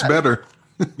 Yours looks better.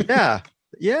 Yeah.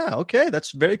 Okay,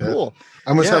 that's very cool.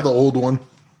 I must have the old one.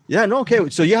 Yeah, no, okay.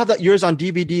 So you have that yours on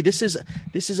DVD.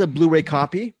 This is a Blu-ray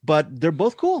copy, but they're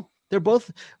both cool. They're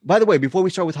both. By the way, before we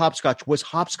start with Hopscotch, was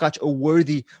Hopscotch a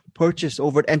worthy purchase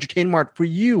over at Entertain Mart for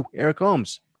you, Eric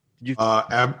Holmes? Did you?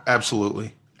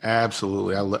 Absolutely.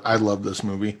 I love this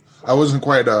movie. I wasn't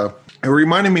quite. It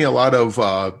reminded me a lot of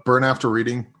Burn After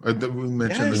Reading. We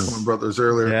mentioned the Coen Brothers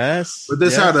earlier. Yes, but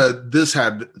this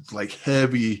had like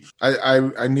heavy.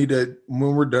 I need to,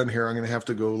 when we're done here, I'm going to have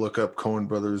to go look up Coen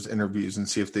Brothers interviews and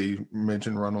see if they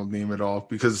mention Ronald Neame at all,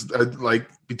 because like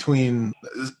between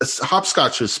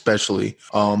Hopscotch especially,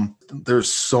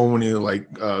 there's so many like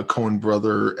Coen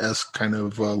Brother-esque kind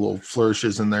of little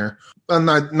flourishes in there.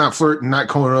 Not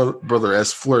Coen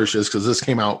Brother-esque flourishes, because this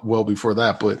came out well before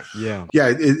that, but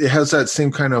it has that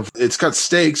same kind of, it's got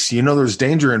stakes, there's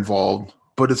danger involved,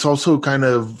 but it's also kind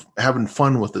of having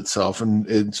fun with itself, and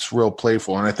it's real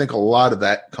playful. And I think a lot of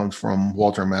that comes from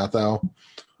Walter Matthau.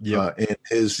 And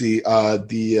his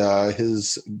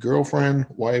girlfriend,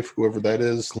 wife, whoever that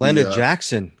is, Glenda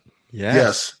Jackson.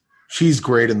 Yes. She's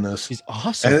great in this. She's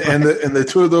awesome. And the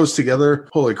two of those together,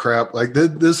 holy crap. Like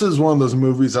this is one of those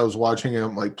movies I was watching and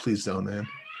I'm like, please don't end.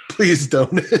 Please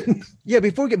don't end. Yeah,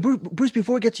 before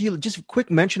we get to you, just a quick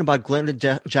mention about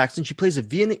Glenda Jackson. She plays a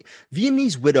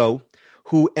Viennese widow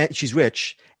who, she's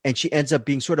rich, and she ends up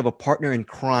being sort of a partner in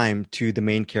crime to the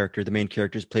main character. The main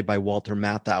character is played by Walter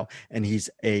Matthau, and he's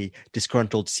a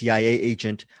disgruntled CIA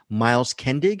agent, Miles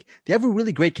Kendig. They have a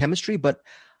really great chemistry, but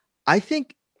I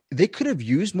think they could have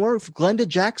used more of Glenda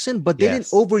Jackson, but they didn't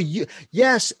overuse.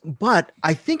 Yes, but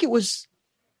I think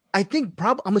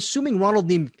I'm assuming Ronald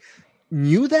Neame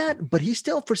knew that, but he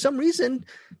still, for some reason,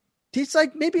 he's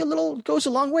like maybe a little goes a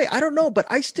long way. I don't know, but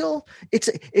I still, it's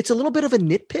a little bit of a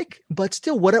nitpick, but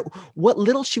still, what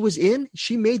little she was in,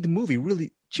 she made the movie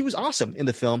really. She was awesome in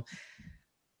the film.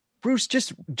 Bruce,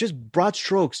 just broad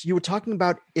strokes. You were talking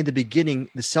about in the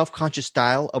beginning the self-conscious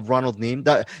style of Ronald Neame,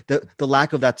 the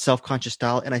lack of that self-conscious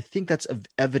style, and I think that's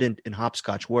evident in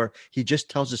Hopscotch, where he just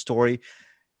tells a story.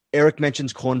 Eric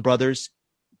mentions Coen Brothers.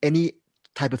 Any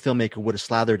type of filmmaker would have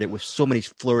slathered it with so many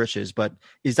flourishes, but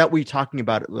is that what you're talking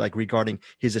about, like regarding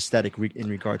his aesthetic in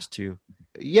regards to?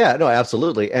 Yeah, no,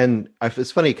 absolutely. And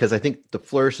it's funny because I think the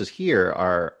flourishes here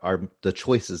are the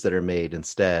choices that are made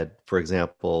instead. For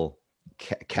example,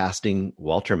 casting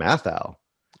Walter Matthau.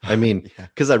 I mean,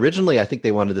 because originally I think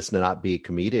they wanted this to not be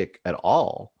comedic at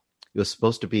all. It was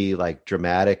supposed to be like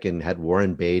dramatic and had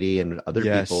Warren Beatty and other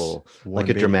people, like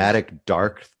a dramatic,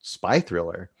 dark spy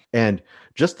thriller. And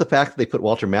just the fact that they put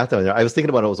Walter Matthau in there, I was thinking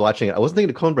about it, I was watching it. I wasn't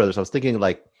thinking of Coen Brothers. I was thinking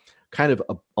like kind of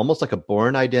almost like a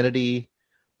Bourne Identity,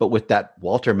 but with that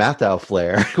Walter Matthau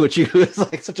flair, which was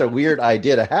like such a weird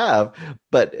idea to have.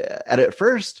 But at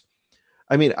first,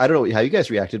 I mean, I don't know how you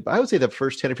guys reacted, but I would say the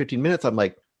first 10 or 15 minutes, I'm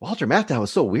like, Walter Matthau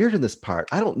is so weird in this part.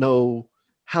 I don't know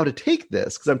how to take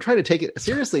this, because I'm trying to take it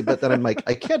seriously, but then I'm like,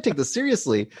 I can't take this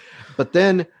seriously. But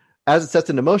then as it sets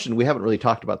into motion, we haven't really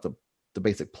talked about the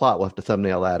basic plot. We'll have to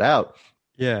thumbnail that out.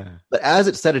 Yeah. But as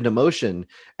it set into motion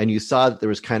and you saw that there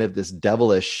was kind of this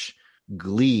devilish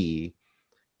glee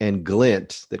and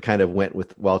glint that kind of went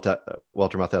with Walter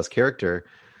Matthau's character,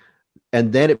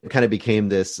 and then it kind of became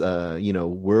this,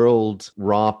 world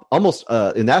romp, almost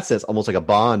in that sense, almost like a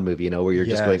Bond movie, where you're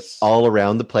just going all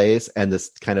around the place. And this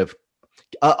kind of,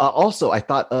 also I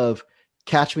thought of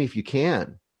Catch Me If You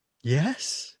Can.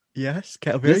 Yes.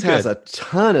 This has a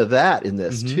ton of that in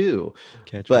this too,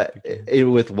 but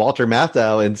with Walter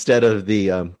Matthau instead of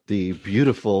the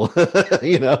beautiful,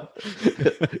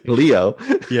 Leo.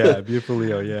 Yeah, beautiful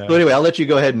Leo. Yeah. So anyway, I'll let you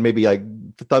go ahead and maybe like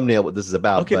thumbnail what this is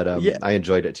about. Okay, but I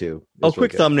enjoyed it too.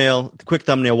 Quick thumbnail.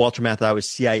 Walter Matthau is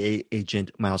CIA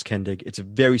agent Miles Kendig. It's a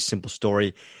very simple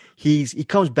story. He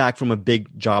comes back from a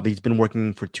big job. He's been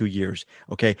working for 2 years.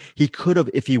 Okay, he could have,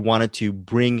 if he wanted to,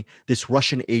 bring this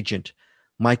Russian agent,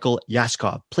 Michael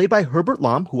Yaskov, played by Herbert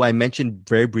Lom, who I mentioned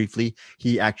very briefly.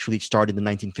 He actually starred in the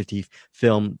 1950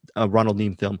 film, Ronald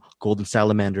Neame film, Golden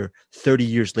Salamander. 30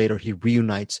 years later, he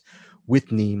reunites with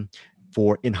Neame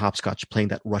in Hopscotch, playing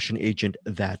that Russian agent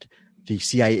that the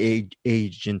CIA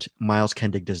agent Miles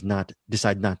Kendig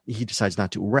decides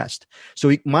not to arrest.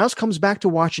 So Miles comes back to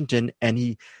Washington and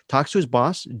he talks to his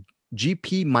boss,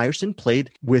 G.P. Meyerson,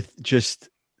 played with just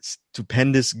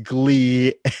stupendous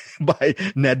glee by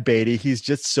Ned Beatty. He's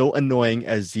just so annoying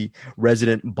as the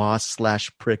resident boss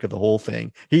 / prick of the whole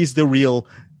thing. He's the real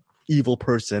evil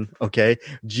person. Okay.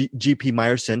 GP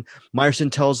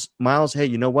Meyerson tells Miles, hey,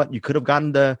 you know what? You could have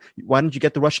gotten why didn't you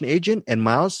get the Russian agent? And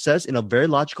Miles says in a very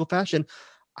logical fashion,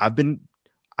 I've been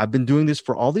doing this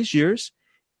for all these years.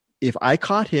 If I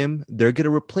caught him, they're going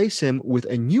to replace him with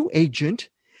a new agent,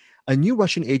 a new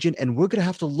Russian agent, and we're going to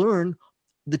have to learn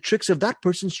the tricks of that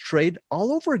person's trade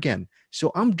all over again.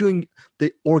 So I'm doing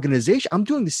the organization, I'm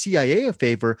doing the CIA a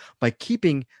favor by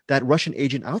keeping that Russian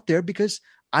agent out there because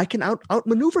I can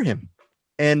outmaneuver him.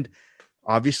 And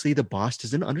obviously the boss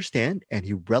doesn't understand, and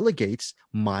he relegates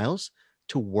Miles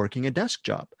to working a desk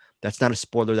job. That's not a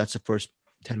spoiler. That's the first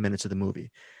 10 minutes of the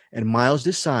movie. And Miles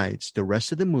decides the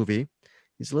rest of the movie,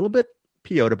 he's a little bit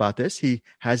PO'd about this. He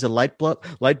has a light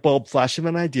bulb flash of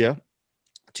an idea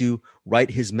to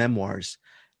write his memoirs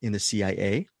in the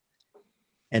CIA.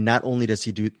 And not only does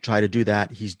he try to do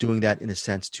that, he's doing that in a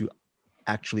sense to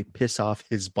actually piss off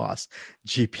his boss,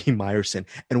 G.P. Meyerson.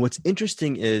 And what's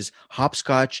interesting is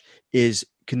Hopscotch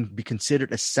can be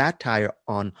considered a satire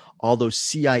on all those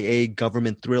CIA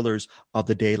government thrillers of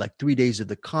the day, like 3 Days of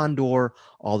the Condor,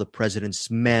 All the President's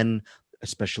Men,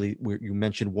 especially where you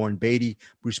mentioned Warren Beatty,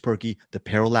 Bruce Perky, The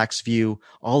Parallax View.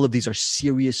 All of these are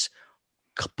serious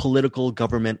political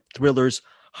government thrillers.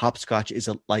 Hopscotch is,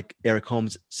 like Eric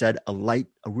Holmes said, a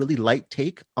really light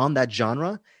take on that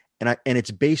genre. And it's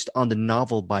based on the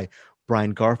novel by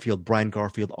Brian Garfield. Brian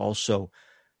Garfield also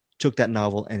took that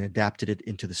novel and adapted it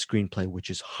into the screenplay,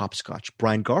 which is Hopscotch.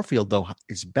 Brian Garfield, though,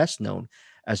 is best known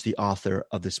as the author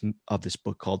of this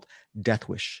book called Death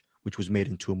Wish, which was made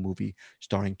into a movie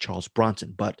starring Charles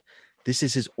Bronson. But this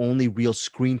is his only real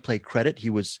screenplay credit.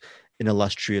 He was an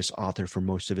illustrious author for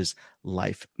most of his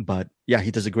life. But yeah, he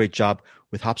does a great job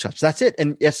with Hopscotch. That's it.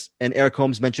 And yes, and Eric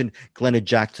Holmes mentioned Glenna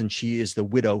Jackson. She is the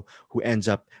widow who ends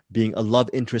up being a love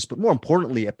interest, but more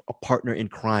importantly, a partner in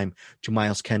crime to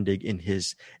Miles Kendig in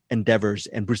his endeavors.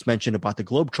 And Bruce mentioned about the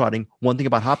globetrotting. One thing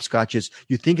about Hopscotch is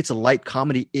you think it's a light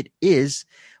comedy. It is,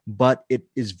 but it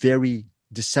is very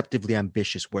deceptively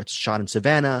ambitious, where it's shot in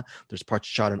Savannah. There's parts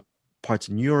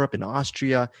in Europe and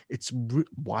Austria. It's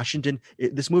Washington.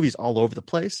 This movie is all over the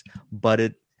place, but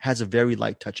it has a very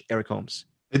light touch. Eric Holmes.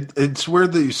 It's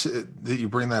weird that you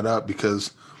bring that up,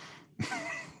 because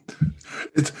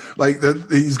it's like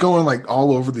he's going like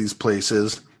all over these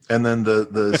places, and then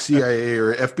the CIA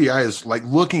or FBI is like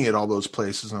looking at all those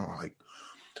places, and I'm like,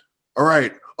 all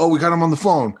right, oh, we got him on the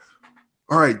phone.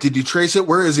 All right, did you trace it?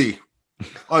 Where is he?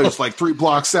 Oh, it's like 3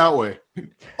 blocks that way.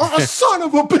 Oh, son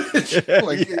of a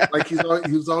bitch! Like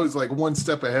he's always like one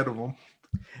step ahead of him.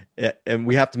 Yeah, and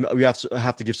we have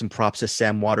to give some props to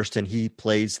Sam Waterston. He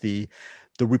plays the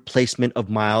replacement of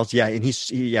Miles. Yeah,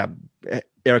 and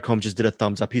Eric Holmes just did a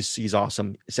thumbs up. He's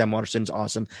awesome. Sam Waterston's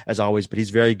awesome as always, but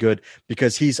he's very good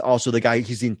because he's also the guy.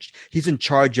 He's in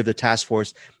charge of the task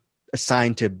force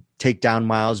assigned to take down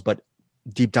Miles, but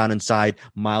deep down inside,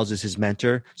 Miles is his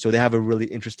mentor. So they have a really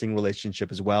interesting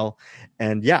relationship as well.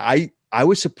 And yeah, I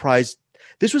was surprised.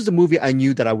 This was the movie I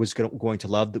knew that I was going to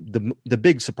love. The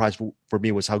big surprise for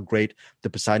me was how great the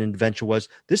Poseidon Adventure was.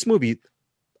 This movie,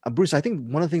 Bruce, I think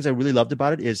one of the things I really loved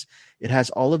about it is it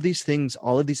has all of these things,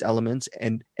 all of these elements,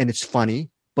 and it's funny,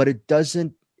 but it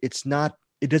doesn't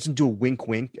do a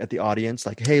wink at the audience.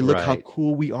 Like, hey, look how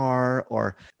cool we are.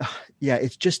 Or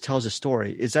it just tells a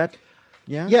story. Is that,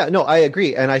 Yeah, no, I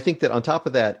agree. And I think that on top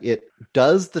of that, it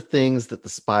does the things that the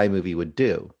spy movie would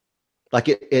do. Like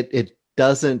it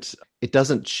doesn't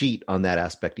cheat on that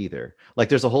aspect either. Like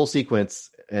there's a whole sequence,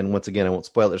 and once again, I won't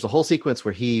spoil it. There's a whole sequence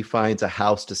where he finds a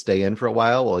house to stay in for a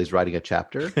while he's writing a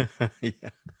chapter.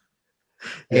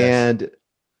 And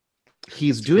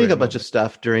he's doing a bunch of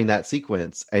stuff during that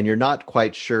sequence, and you're not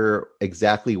quite sure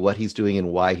exactly what he's doing and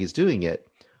why he's doing it.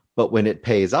 But when it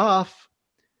pays off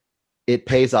in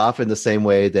the same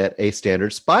way that a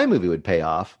standard spy movie would pay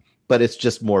off, but it's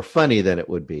just more funny than it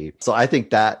would be. So I think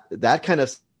that kind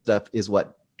of stuff is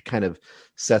what kind of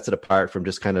sets it apart from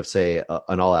just kind of say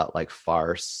an all out like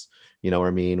farce, you know what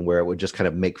I mean? Where it would just kind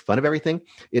of make fun of everything.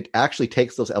 It actually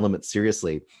takes those elements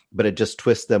seriously, but it just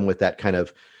twists them with that kind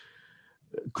of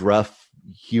gruff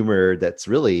humor that's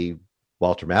really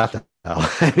Walter Matthau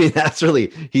I mean,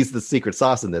 he's the secret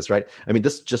sauce in this, right? I mean,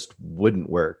 this just wouldn't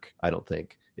work, I don't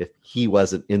think, if he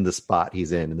wasn't in the spot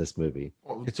he's in this movie.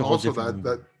 Well, It's a whole also different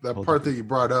that whole part that you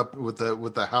brought up with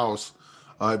the house,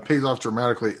 it pays off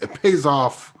dramatically. It pays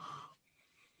off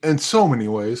in so many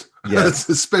ways, Yes.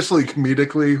 especially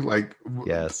comedically. Like,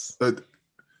 Yes.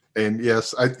 and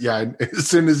yes, as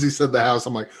soon as he said the house,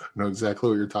 I'm like, I know exactly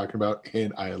what you're talking about,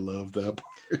 and I love that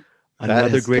part.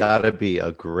 That has got to be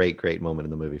a great moment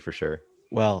in the movie for sure.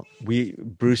 Well,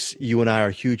 Bruce, you and I are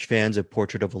huge fans of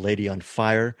Portrait of a Lady on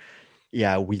Fire.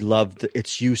 Yeah, we loved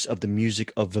its use of the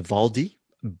music of Vivaldi.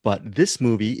 But this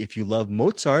movie, if you love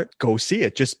Mozart, go see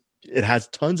it. It has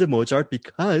tons of Mozart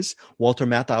because Walter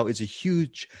Matthau is a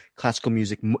huge classical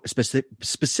music,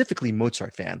 specifically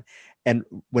Mozart fan. And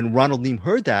when Ronald Neame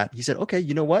heard that, he said, okay,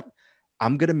 you know what?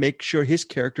 I'm going to make sure his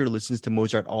character listens to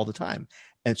Mozart all the time.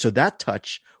 And so that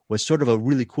touch was sort of a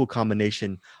really cool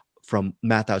combination from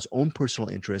Matthau's own personal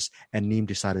interest, and Neame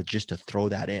decided just to throw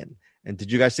that in. And did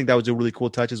you guys think that was a really cool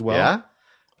touch as well?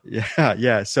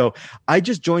 Yeah. So I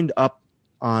just joined up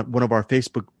on one of our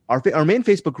Facebook, our main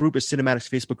Facebook group is Cinematics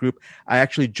Facebook group. I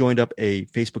actually joined up a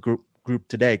Facebook group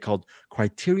today called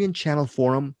Criterion Channel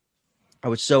Forum. I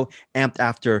was so amped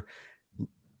after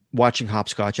watching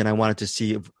Hopscotch, and I wanted to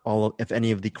see if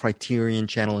any of the Criterion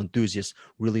Channel enthusiasts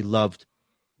really loved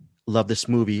this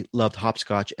movie, loved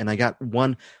Hopscotch. And I got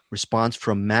one response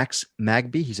from Max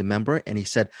Magby. He's a member, and he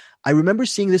said, I remember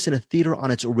seeing this in a theater on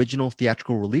its original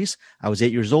theatrical release. I was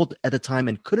 8 years old at the time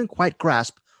and couldn't quite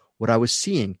grasp what I was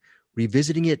seeing.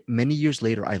 Revisiting it many years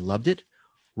later, I loved it.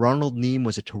 Ronald Neame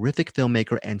was a terrific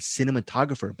filmmaker and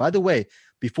cinematographer. By the way,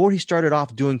 before he started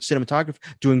off doing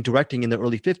directing in the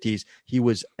early 50s, he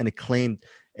was an acclaimed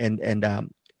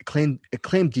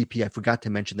DP. I forgot to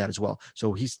mention that as well.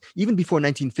 So he's, even before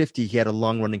 1950, he had a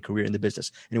long running career in the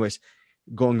business. Anyways,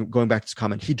 going back to his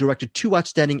comment, he directed two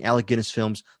outstanding Alec Guinness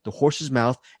films, The Horse's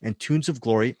Mouth and Tunes of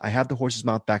Glory. I have The Horse's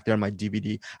Mouth back there on my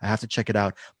DVD. I have to check it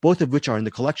out. Both of which are in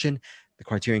the collection, the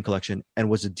Criterion collection, and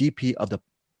was a DP of the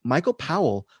Michael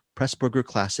Powell Pressburger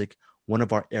classic, One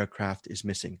of Our Aircraft is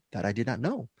Missing. That I did not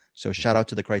know. So shout out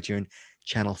to the Criterion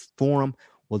Channel Forum.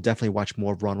 We'll definitely watch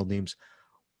more of Ronald Neame's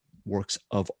works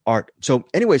of art. So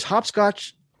anyways,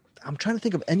 Hopscotch, I'm trying to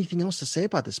think of anything else to say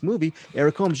about this movie.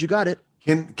 Eric Holmes, you got it.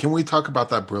 Can we talk about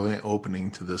that brilliant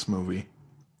opening to this movie?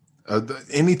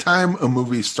 Anytime a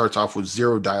movie starts off with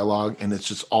zero dialogue and it's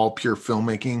just all pure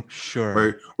filmmaking,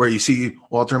 sure, where you see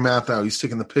Walter Matthau, he's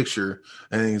taking the picture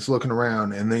and he's looking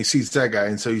around, and then he sees that guy,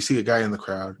 and so you see a guy in the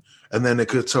crowd, and then it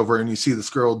gets over and you see this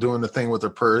girl doing the thing with her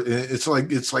purse.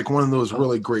 It's like one of those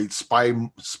really great spy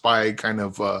kind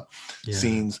of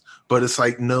scenes, but it's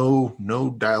like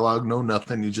no dialogue, no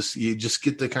nothing. You just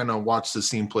get to kind of watch the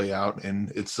scene play out,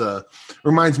 and it's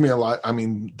reminds me a lot. I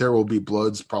mean, There Will Be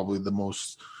Blood's probably the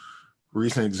most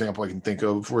recent example I can think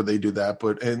of where they do that,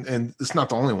 but and it's not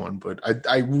the only one, but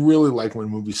I really like when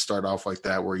movies start off like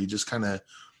that, where you just kind of,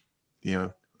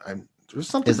 there's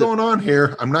something going on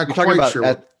here. I'm not quite sure.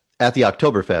 At the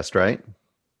Oktoberfest, right?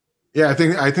 Yeah, I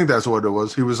think that's what it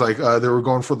was. He was like, they were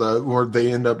going for where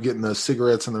they end up getting the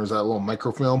cigarettes, and there was that little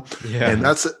microfilm. Yeah, and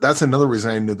that's another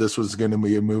reason I knew this was going to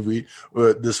be a movie.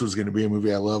 This was going to be a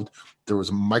movie I loved. There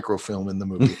was microfilm in the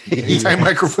movie. Anytime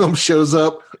microfilm shows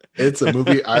up, it's a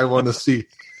movie I want to see.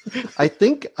 I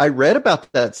think I read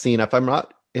about that scene. If I'm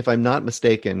not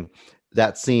mistaken,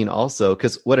 that scene also,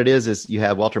 because what it is you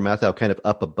have Walter Matthau kind of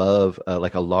up above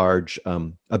like a large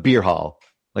a beer hall,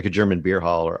 like a German beer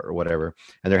hall or whatever,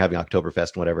 and they're having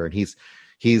Oktoberfest and whatever, and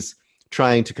he's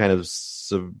trying to kind of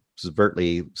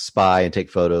subvertly spy and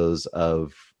take photos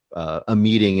of a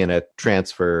meeting and a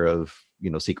transfer of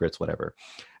secrets, whatever.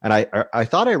 And I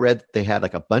thought I read that they had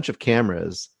like a bunch of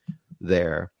cameras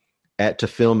there to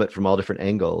film it from all different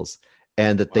angles,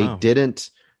 and that they didn't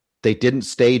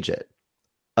stage it.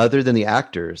 Other than the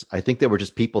actors, I think there were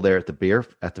just people there at the beer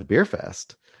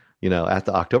fest, at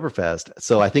the Oktoberfest.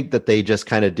 So I think that they just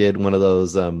kind of did one of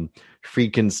those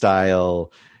Friedkin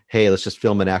style, hey, let's just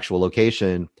film an actual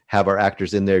location, have our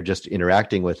actors in there just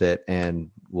interacting with it,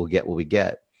 and we'll get what we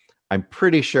get. I'm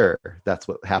pretty sure that's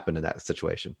what happened in that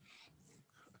situation.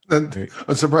 And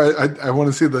I'm surprised. I want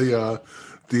to see the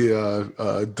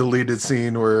deleted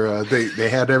scene where they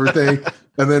had everything,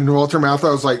 and then Walter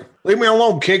Matthau was like, "Leave me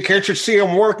alone, kid! Can't you see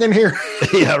I'm working here?"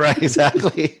 Yeah, right.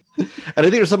 Exactly. And I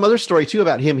think there's some other story too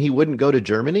about him. He wouldn't go to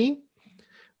Germany.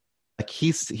 Like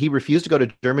he refused to go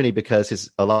to Germany because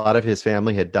a lot of his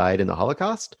family had died in the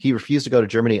Holocaust. He refused to go to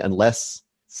Germany unless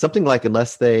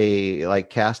they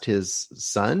cast his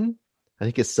son. I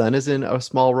think his son is in a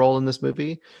small role in this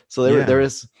movie. So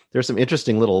there's some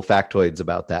interesting little factoids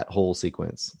about that whole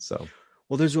sequence. So,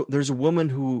 Well, there's a woman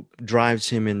who drives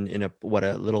him in a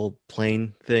little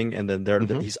plane thing, and then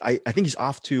I think he's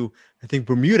off to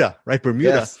Bermuda, right?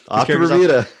 Bermuda. Yes, off to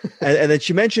Bermuda. And then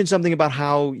she mentioned something about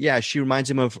how she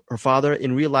reminds him of her father.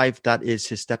 In real life, that is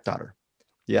his stepdaughter.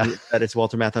 Yeah, that is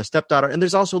Walter Matthau's stepdaughter. And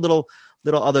there's also little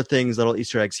other things, little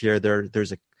Easter eggs here.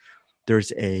 There's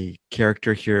a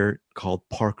character here called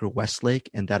Parker Westlake,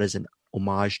 and that is an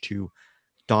homage to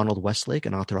Donald Westlake,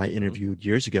 an author I interviewed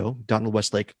years ago. Donald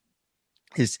Westlake.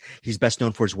 He's best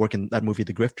known for his work in that movie,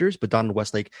 The Grifters, but Donald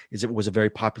Westlake was a very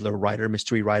popular writer,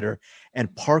 mystery writer,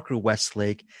 and Parker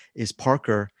Westlake is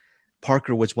Parker.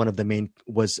 Parker was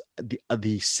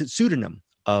the pseudonym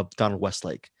of Donald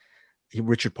Westlake.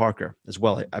 Richard Parker as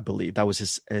well, I believe. That was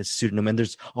his pseudonym. And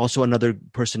there's also another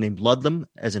person named Ludlum,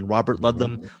 as in Robert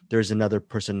Ludlum. There's another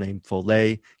person named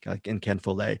Follet, and Ken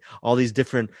Follet. All these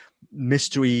different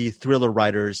mystery thriller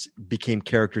writers became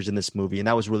characters in this movie, and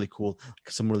that was really cool.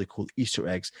 Some really cool Easter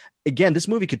eggs. Again, this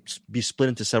movie could be split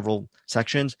into several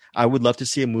sections. I would love to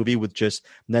see a movie with just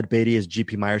Ned Beatty as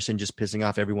G.P. Meyerson just pissing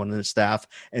off everyone in the staff,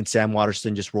 and Sam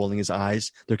Waterston just rolling his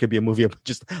eyes. There could be a movie of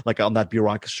just like on that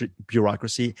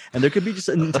bureaucracy, and there could be just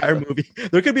an entire movie.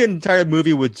 There could be an entire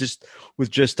movie with just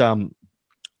Walter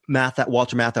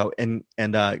Matthau and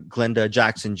Glenda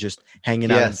Jackson just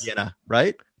hanging out in Vienna,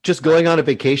 right? Just going on a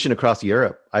vacation across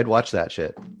Europe. I'd watch that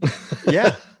shit.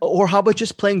 Yeah. Or how about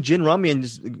just playing gin rummy and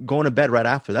just going to bed right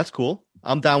after? That's cool.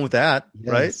 I'm down with that.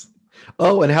 Yes. Right.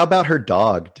 Oh, and how about her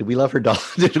dog? Did we love her dog?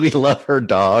 Did we love her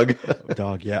dog?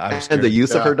 Dog, yeah. And the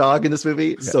use of her dog in this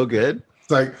movie, so good.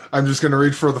 It's like, I'm just going to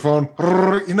reach for the phone.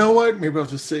 You know what? Maybe I'll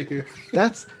just sit here.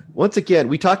 That's, once again,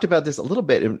 we talked about this a little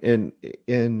bit in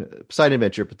Poseidon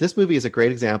Adventure, but this movie is a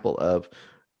great example of,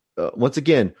 once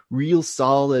again, real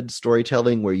solid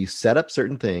storytelling where you set up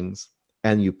certain things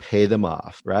and you pay them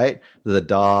off, right? The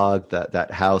dog,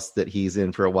 that house that he's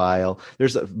in for a while.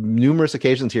 There's numerous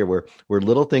occasions here where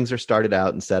little things are started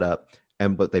out and set up,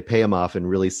 but they pay them off in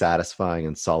really satisfying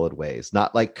and solid ways.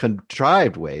 Not like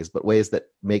contrived ways, but ways that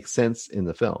make sense in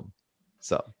the film.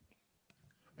 So.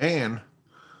 And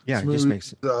yeah, it just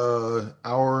makes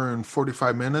hour and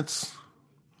 45 minutes.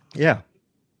 Yeah.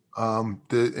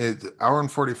 The hour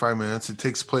and 45 minutes. It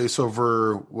takes place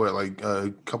over like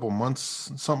a couple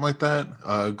months, something like that.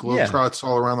 Globetrots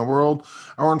all around the world.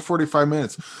 Hour and 45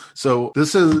 minutes. So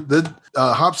this is the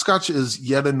Hopscotch is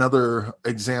yet another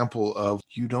example of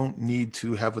you don't need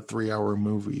to have a 3-hour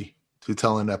movie to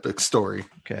tell an epic story.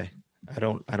 Okay. I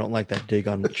don't like that dig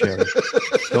on Cherry.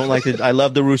 Don't like it. I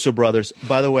love the Russo brothers.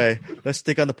 By the way, let's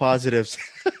stick on the positives.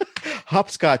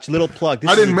 Hopscotch, little plug.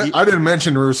 I didn't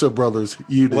mention Russo brothers.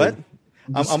 You did. What?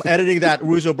 I'm editing that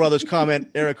Russo brothers comment.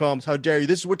 Eric Holmes, how dare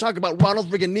you? We're talking about Ronald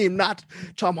friggin' Neame, not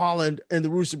Tom Holland and the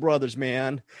Russo brothers,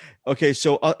 man. Okay,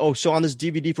 so on this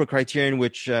DVD for Criterion,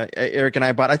 which Eric and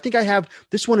I bought, I think I have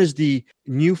this one is the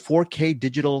new 4K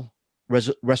digital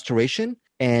restoration,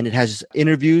 and it has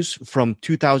interviews from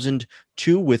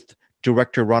 2002 with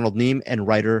director Ronald Neame and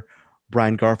writer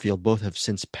Brian Garfield. Both have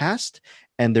since passed.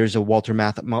 And there's a Walter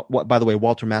Matthau. By the way,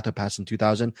 Walter Matthau passed in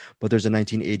 2000, but there's a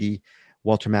 1980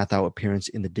 Walter Matthau appearance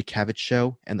in the Dick Cavett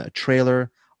Show and the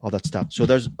trailer, all that stuff. So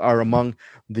those are among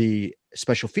the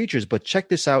special features. But check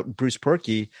this out, Bruce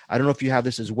Perky. I don't know if you have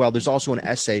this as well. There's also an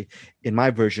essay in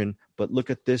my version, but look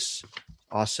at this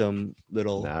awesome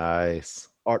little nice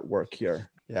artwork here.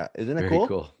 Yeah, isn't it Very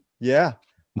cool? Yeah,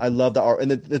 I love the art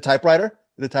and the typewriter.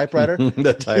 The typewriter.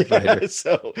 Yeah,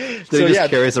 so he just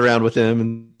carries around with him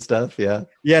and stuff. Yeah.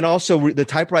 Yeah. And also the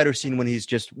typewriter scene when he's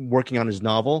just working on his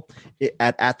novel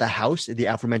at the house, the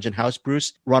aforementioned house,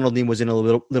 Bruce, Ronald Neame was in a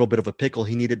little bit of a pickle.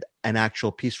 He needed an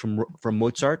actual piece from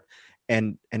Mozart.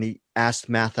 And he asked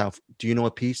Matthau, do you know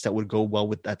a piece that would go well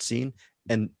with that scene?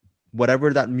 And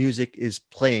whatever that music is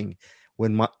playing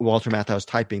when Walter Matthau is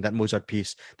typing, that Mozart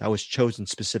piece that was chosen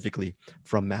specifically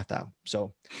from Matthau.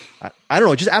 So I don't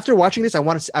know. Just after watching this, I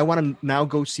want to now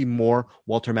go see more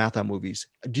Walter Matthau movies.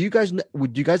 Would you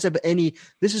guys have any?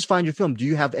 This is Find Your Film. Do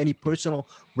you have any personal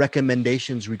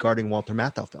recommendations regarding Walter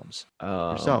Matthau films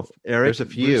yourself, Eric? There's a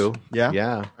few. Bruce?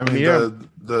 Yeah. I mean,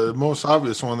 the most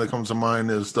obvious one that comes to mind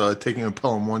is Taking a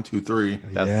Pelham 1, 2, 3.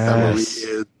 That movie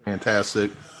is fantastic.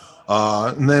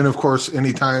 And then, of course,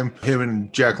 anytime him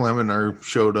and Jack Lemmon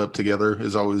showed up together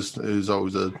is always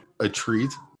a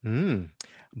treat.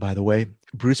 By the way,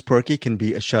 Bruce Perky can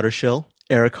be a Shutter shill.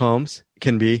 Eric Holmes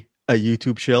can be a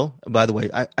YouTube shill. By the way,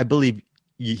 I believe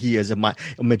he is a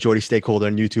majority stakeholder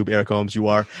on YouTube. Eric Holmes, you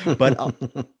are. But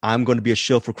I'm going to be a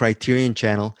shill for Criterion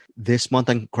Channel. This month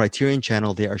on Criterion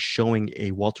Channel, they are showing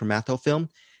a Walter Matthau film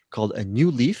called A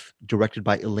New Leaf, directed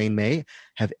by Elaine May.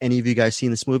 Have any of you guys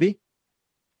seen this movie?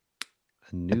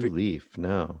 A New Leaf.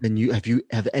 No. And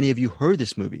have any of you heard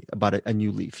this movie about a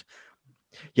New Leaf?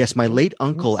 Yes, my late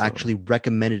uncle actually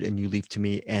recommended A New Leaf to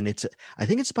me, and I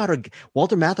think it's about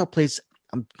Walter Matthau plays.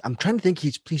 I'm trying to think.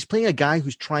 He's playing a guy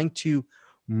who's trying to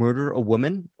murder a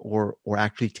woman or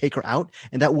actually take her out,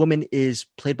 and that woman is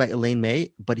played by Elaine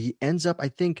May, but he ends up, I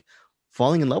think,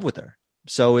 falling in love with her.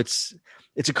 So it's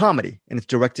a comedy, and it's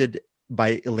directed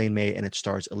by Elaine May, and it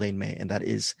stars Elaine May, and that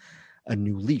is A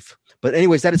New Leaf. But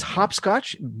anyways, that is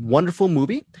Hopscotch. Wonderful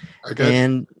movie.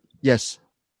 And yes.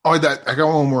 Oh, I got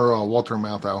one more Walter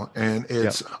Matthau, and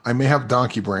it's I may have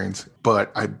donkey brains,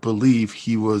 but I believe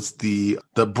he was the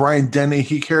Brian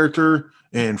Dennehy character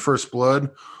in First Blood.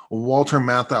 Walter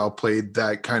Matthau played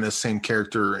that kind of same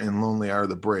character in Lonely Are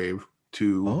the Brave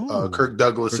to Kirk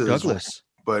Douglas.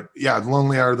 But yeah,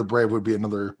 Lonely Are the Brave would be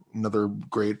another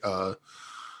great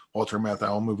Walter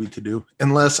Matthau movie to do,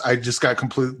 unless I just got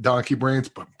complete donkey brains,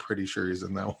 but I'm pretty sure he's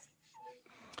in that one.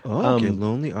 Oh, okay.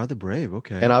 Lonely Are the Brave.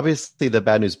 Okay. And obviously the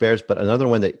Bad News Bears, but another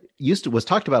one that was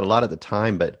talked about a lot at the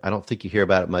time, but I don't think you hear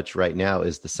about it much right now,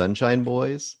 is the Sunshine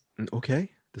Boys. Okay.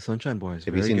 The Sunshine Boys.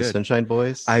 Have you seen the Sunshine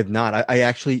Boys? I have not. I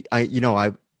actually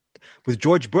with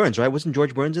George Burns, right? Wasn't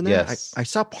George Burns in there? Yes. I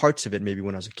saw parts of it maybe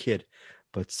when I was a kid,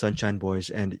 but Sunshine Boys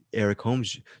and Eric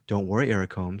Holmes. Don't worry,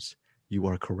 Eric Holmes. You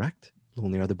are correct.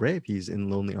 Lonely Are the Brave. He's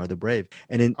in Lonely Are the Brave.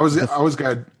 And in I always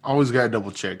gotta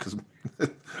double check because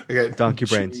I got donkey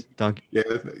brains. Yeah,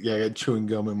 I got chewing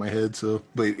gum in my head. So,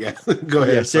 but yeah, go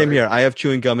ahead. Yeah, same here. I have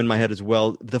chewing gum in my head as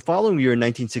well. The following year, in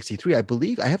 1963, I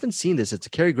believe, I haven't seen this. It's a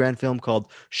Cary Grant film called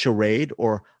Charade,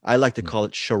 or I like to call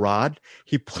it Charade.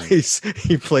 I think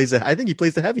he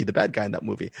plays the heavy, the bad guy in that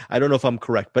movie. I don't know if I'm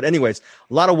correct, but anyways,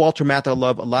 a lot of Walter Matthau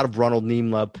love, a lot of Ronald Neame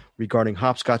love regarding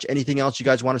Hopscotch. Anything else you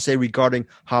guys want to say regarding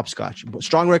Hopscotch?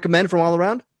 Strong recommend from all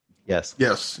around. Yes.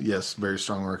 Very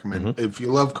strong recommend. Mm-hmm. If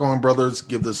you love Coen Brothers,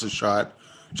 give this a shot.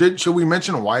 Should we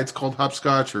mention why it's called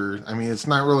Hopscotch? Or I mean, it's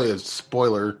not really a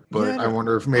spoiler, but I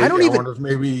wonder if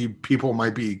maybe people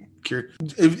might be curious.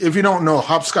 If you don't know,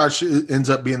 Hopscotch ends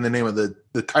up being the name of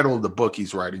the title of the book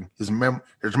he's writing. His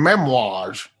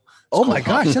memoirs. Oh my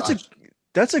gosh,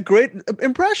 that's a great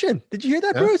impression. Did you hear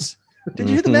that, Bruce? Did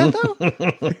you hear the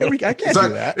Matthau? I can't do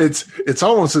that. It's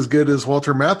almost as good as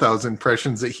Walter Matthau's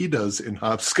impressions that he does in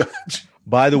Hopscotch.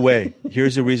 By the way,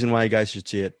 here's the reason why you guys should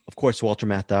see it. Of course, Walter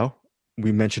Matthau.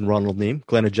 We mentioned Ronald Neame,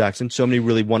 Glenna Jackson. So many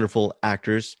really wonderful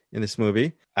actors in this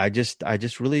movie. I just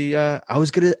really. I was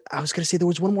gonna say there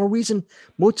was one more reason.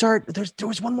 Mozart. There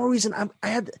was one more reason. I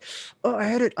had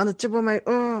it on the tip of my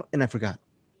and I forgot.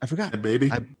 Ned Beatty.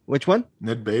 Which one?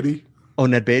 Ned Beatty. Oh,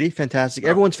 Ned Beatty, fantastic.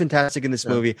 Everyone's fantastic in this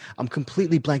movie. I'm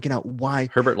completely blanking out why.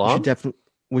 Herbert Lom?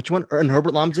 Which one? And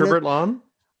Herbert Lom's in it? Herbert Lom?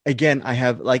 Again, I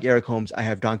have, like Eric Holmes, I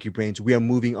have donkey brains. We are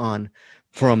moving on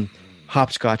from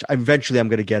Hopscotch. Eventually, I'm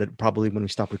going to get it probably when we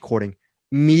stop recording.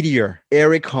 Meteor,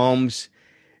 Eric Holmes,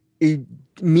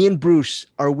 me and Bruce,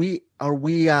 are we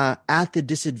at the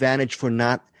disadvantage for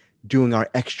not doing our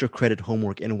extra credit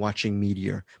homework and watching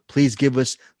Meteor? Please give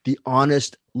us the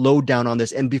honest lowdown on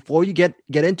this. And before you get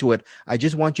into it, I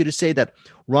just want you to say that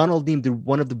Ronald Neame,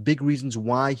 one of the big reasons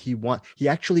why he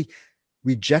actually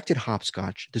rejected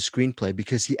Hopscotch, the screenplay,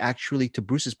 because he actually, to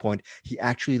Bruce's point, he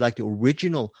actually liked the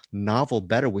original novel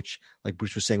better, which, like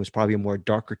Bruce was saying, was probably a more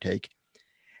darker take.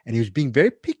 And he was being very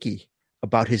picky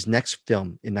about his next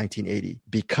film in 1980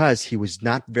 because he was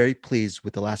not very pleased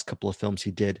with the last couple of films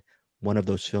he did. One of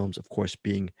those films, of course,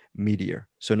 being Meteor.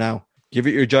 So now, give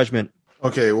it your judgment.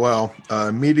 Okay, well,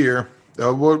 Meteor.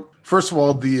 First of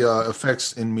all, the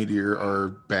effects in Meteor are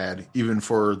bad, even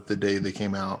for the day they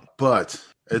came out. But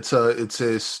it's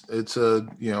a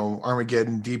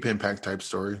Armageddon Deep Impact type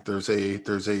story. There's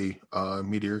a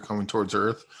meteor coming towards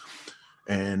Earth,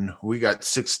 and we got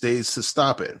 6 days to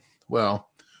stop it. Well,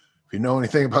 if you know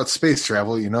anything about space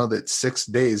travel, you know that 6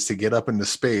 days to get up into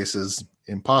space is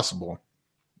impossible.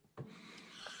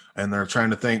 And they're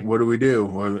trying to think, what do we do?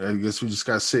 Well, I guess we just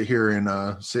got to sit here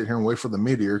and wait for the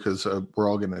meteor because we're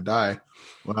all going to die.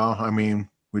 Well, I mean,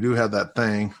 we do have that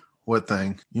thing. What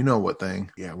thing? You know what thing?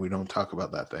 Yeah, we don't talk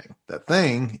about that thing. That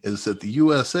thing is that the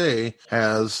USA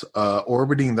has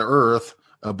orbiting the Earth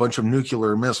a bunch of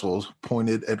nuclear missiles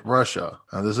pointed at Russia.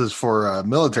 Now, this is for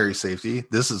military safety.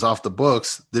 This is off the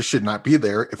books. This should not be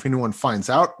there. If anyone finds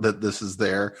out that this is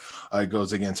there, it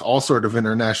goes against all sort of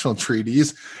international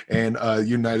treaties, and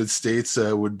United States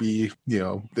would be,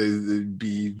 they'd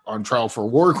be on trial for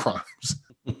war crimes.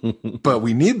 But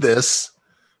we need this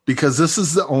because this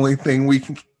is the only thing we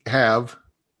can have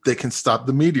that can stop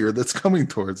the meteor that's coming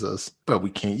towards us. But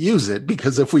we can't use it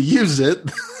because if we use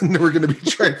it, we're going to be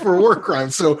tried for war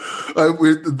crimes. So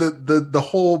the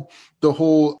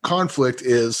whole conflict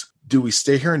is, do we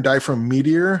stay here and die from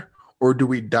meteor, or do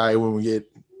we die when we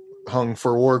get hung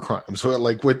for war crimes? So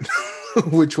like,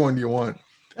 which one do you want?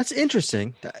 That's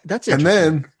interesting. That's interesting. And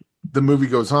then the movie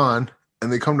goes on,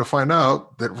 and they come to find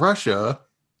out that Russia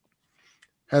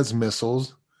has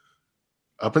missiles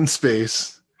up in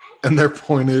space, and they're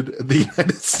pointed at the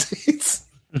United States.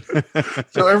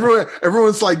 So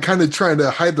everyone's like kind of trying to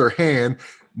hide their hand,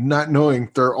 not knowing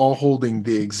they're all holding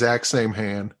the exact same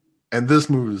hand. And this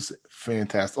movie is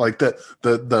fantastic. Like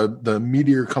the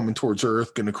meteor coming towards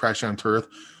Earth, going to crash onto Earth.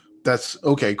 That's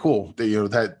okay, cool.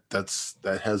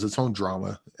 That has its own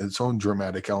drama, its own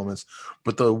dramatic elements.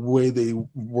 But the way they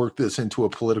work this into a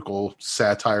political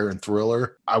satire and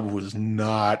thriller, I was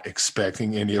not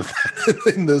expecting any of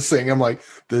that in this thing. I'm like,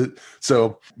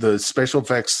 so the special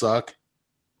effects suck.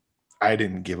 I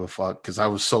didn't give a fuck because I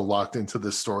was so locked into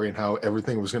this story and how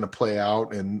everything was going to play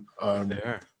out, and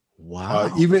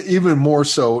wow, even more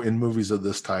so in movies of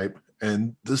this type.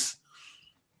 And this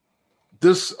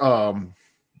is a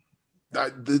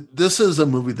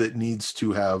movie that needs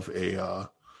to have that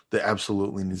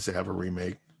absolutely needs to have a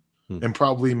remake, and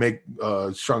probably make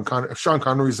Sean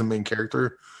Connery's the main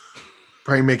character.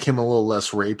 Probably make him a little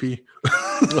less rapey.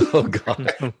 Oh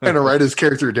God! Kind of write his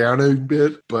character down a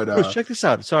bit. But check this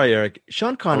out. Sorry, Eric.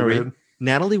 Sean Connery,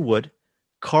 Natalie Wood,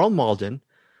 Carl Malden,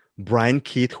 Brian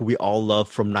Keith, who we all love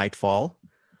from Nightfall,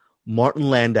 Martin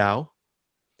Landau,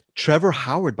 Trevor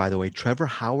Howard. By the way, Trevor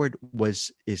Howard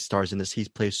stars in this. He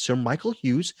plays Sir Michael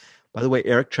Hughes. By the way,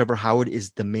 Eric, Trevor Howard is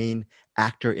the main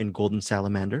actor in Golden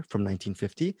Salamander from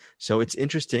 1950. So it's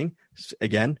interesting.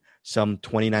 Again, some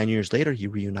 29 years later, he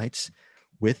reunites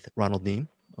with Ronald Neame.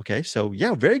 Okay, so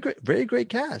yeah, very great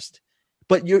cast.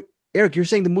 But Eric, you're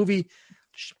saying the movie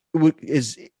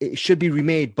it should be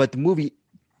remade, but the movie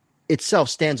itself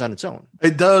stands on its own.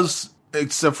 It does,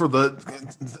 except for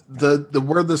the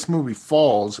where this movie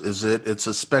falls is it's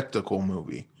a spectacle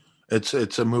movie.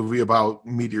 It's a movie about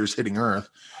meteors hitting Earth,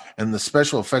 and the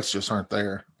special effects just aren't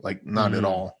there, like not at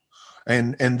all.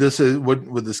 And this is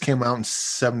what this came out in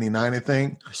 79, I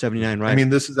think. 79, right? I mean,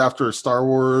 this is after Star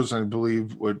Wars, I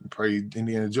believe. Probably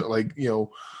Indiana Jones, like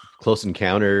Close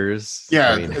Encounters.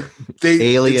 Yeah, I mean,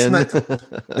 Alien. Alien.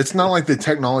 It's not like the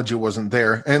technology wasn't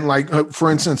there. And like,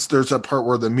 for instance, there's a part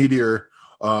where the meteor,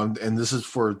 and this is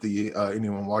for the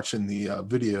anyone watching the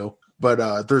video,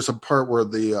 but there's a part where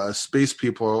the space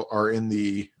people are in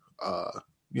the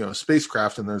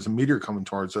spacecraft, and there's a meteor coming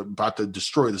towards it, about to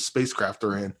destroy the spacecraft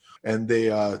they're in, and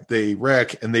they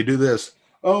wreck, and they do this.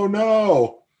 Oh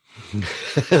no!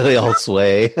 They all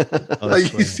sway.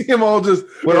 Like you see them all just.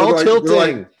 We're all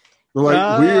tilting. They're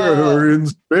like, we are in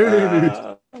space.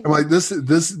 I'm like,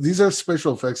 these are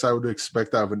special effects I would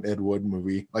expect out of an Ed Wood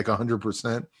movie, like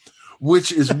 100%,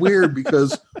 which is weird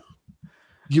because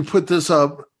you put this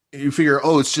up, you figure,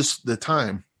 it's just the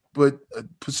time. But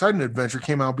Poseidon Adventure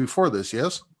came out before this,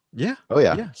 yes? Yeah. Oh,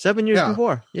 yeah. 7 years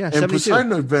before. Yeah, and 72.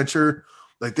 Poseidon Adventure,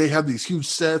 like they have these huge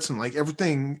sets and like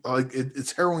everything, like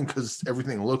it's harrowing because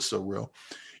everything looks so real.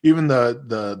 Even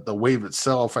the wave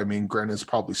itself, I mean, granted, it's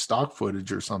probably stock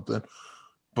footage or something,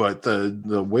 but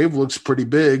the wave looks pretty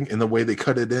big, and the way they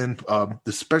cut it in,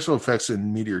 the special effects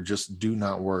in Meteor just do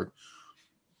not work.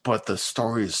 But the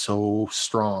story is so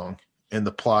strong, and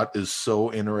the plot is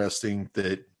so interesting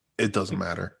that it doesn't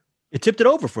matter. It tipped it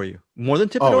over for you. More than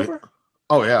tipped it over?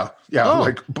 Oh, yeah. Yeah,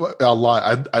 like a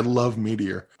lot. I love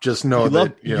Meteor. Just know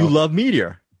you love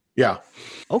Meteor. Yeah.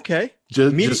 Okay.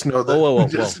 Just know that. Whoa.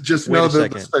 Just know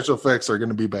that the special effects are going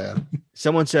to be bad.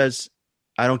 Someone says,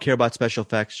 I don't care about special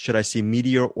effects. Should I see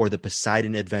Meteor or the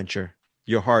Poseidon Adventure?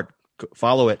 Your heart.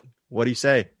 Follow it. What do you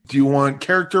say? Do you want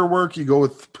character work? You go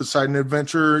with Poseidon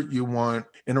Adventure. You want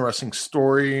interesting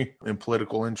story and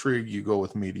political intrigue? You go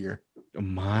with Meteor. Oh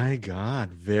my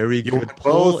God. Very good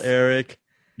pull, Eric.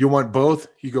 You want both?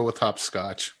 You go with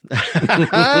Hopscotch.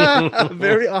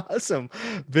 Very awesome.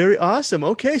 Very awesome.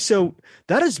 Okay, so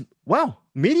that is wow.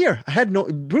 Meteor. I had no.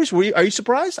 Bruce, are you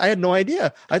surprised? I had no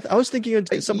idea. I was thinking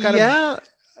of some kind of. Yeah,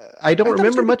 I don't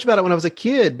remember much about it when I was a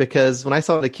kid, because when I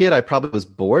saw it as a kid, I probably was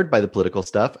bored by the political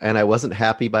stuff, and I wasn't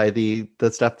happy by the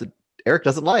stuff that Eric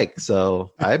doesn't like.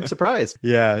 So I'm surprised.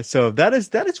 Yeah. So that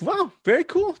is wow. Very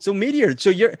cool. So Meteor.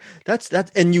 So that's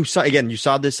and you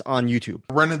saw this on YouTube.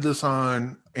 I rented this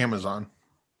on Amazon.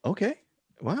 Okay.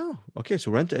 Wow. Okay.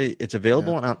 So it's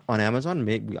available on Amazon.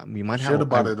 Maybe we might should have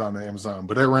bought it on Amazon,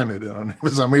 but I rented it on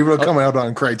Amazon. Maybe it'll come out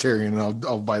on Criterion, and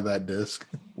I'll buy that disc.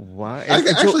 Why?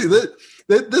 Actually,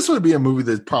 this would be a movie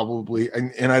that probably,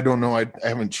 and I don't know, I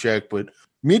haven't checked, but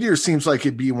Meteor seems like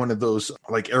it'd be one of those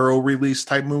like Arrow release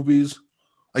type movies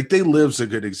Like They Live's a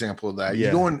good example of that. Yeah.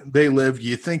 You go in They Live,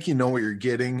 you think you know what you're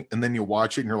getting, and then you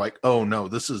watch it and you're like, oh no,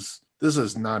 this is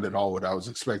not at all what I was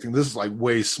expecting. This is like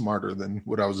way smarter than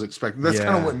what I was expecting. That's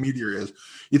kind of what Meteor is.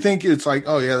 You think it's like,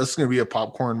 oh yeah, this is gonna be a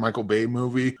popcorn Michael Bay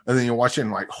movie, and then you watch it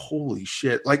and like, holy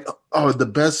shit! Like, oh, the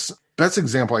best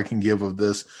example I can give of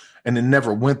this, and it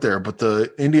never went there, but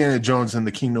the Indiana Jones and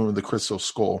the Kingdom of the Crystal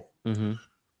Skull. Mm-hmm.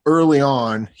 Early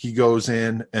on, he goes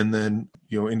in, and then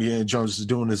Indiana Jones is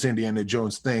doing his Indiana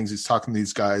Jones things. He's talking to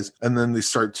these guys, and then they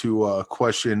start to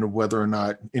question whether or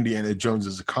not Indiana Jones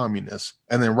is a communist.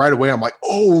 And then right away, I'm like,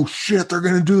 "Oh shit, they're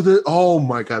gonna do this! Oh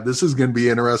my god, this is gonna be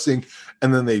interesting."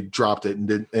 And then they dropped it,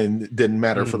 and it didn't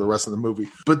matter for the rest of the movie.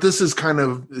 But this is kind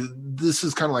of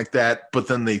like that. But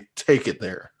then they take it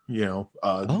there.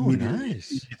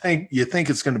 Nice. You think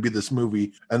it's going to be this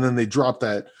movie, and then they drop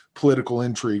that political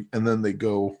intrigue, and then they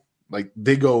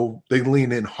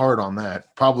lean in hard on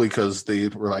that, probably because they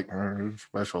were like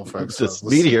special effects. This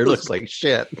Meteor looks like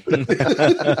shit.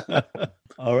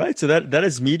 All right, so that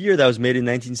is Meteor. That was made in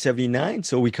 1979.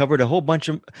 So we covered a whole bunch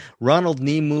of Ronald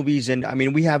Neame movies, and I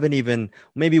mean, we haven't even,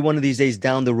 maybe one of these days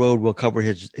down the road we'll cover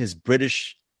his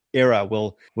British era.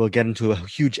 We'll get into a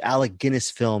huge Alec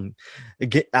Guinness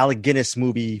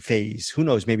movie phase. Who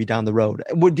knows? Maybe down the road.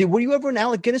 Were you ever an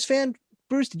Alec Guinness fan,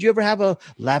 Bruce? Did you ever have a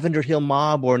Lavender Hill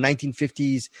Mob or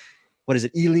 1950s? What is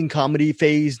it? Ealing comedy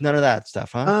phase? None of that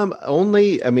stuff, huh?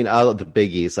 Only. I mean, all of the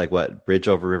biggies like what Bridge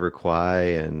Over River Kwai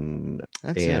and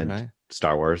right?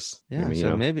 Star Wars. Yeah, I mean,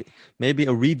 so maybe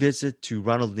a revisit to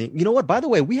Ronald Neame. You know what? By the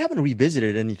way, we haven't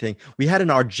revisited anything. We had an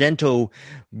Argento.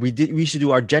 We used to do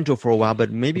Argento for a while,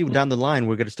 but maybe down the line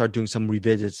we're going to start doing some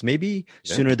revisits. Maybe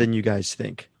sooner than you guys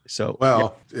think. So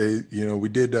we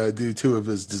did do 2 of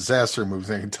his disaster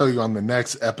movies. I can tell you on the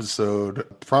next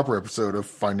proper episode of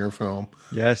Find Your Film.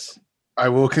 Yes, I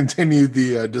will continue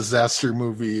the disaster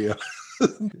movie.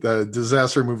 The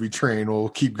disaster movie train will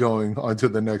keep going onto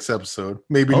the next episode.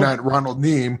 Maybe not Ronald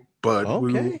Neame, but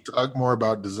we will talk more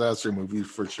about disaster movies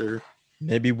for sure.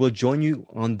 Maybe we'll join you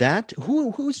on that.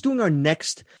 Who's doing our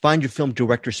next Find Your Film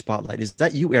Director Spotlight? Is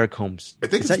that you, Eric Holmes? I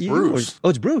think it's Bruce.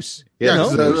 It's Bruce. Yeah,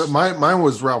 mine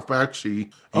was Ralph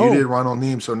Bakshi. You did Ronald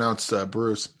Neame, so now it's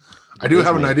Bruce. I do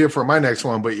have an idea for my next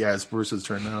one, but yeah, it's Bruce's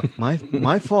turn now.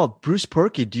 My fault. Bruce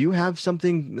Perky, do you have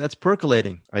something that's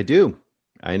percolating? I do.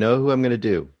 I know who I'm going to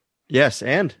do. Yes,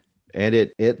 and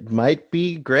it might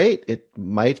be great. It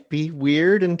might be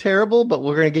weird and terrible, but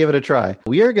we're going to give it a try.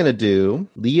 We are going to do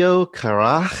Leo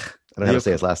Carax. I don't know how to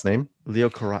say his last name.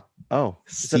 Leo Carax. Oh.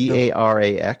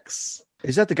 Carax.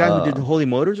 Is that the guy who did Holy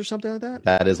Motors or something like that?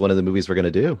 That is one of the movies we're going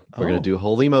to do. We're going to do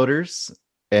Holy Motors,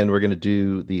 and we're going to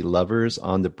do The Lovers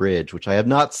on the Bridge, which I have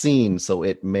not seen, so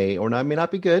it may or may not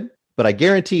be good. But I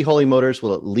guarantee Holy Motors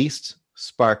will at least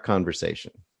spark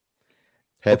conversation.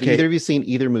 Have either of you seen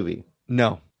either movie?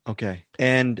 No. Okay.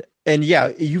 And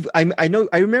yeah,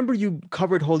 I remember you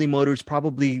covered Holy Motors.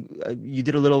 Probably you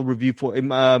did a little review for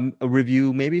a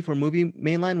review maybe for Movie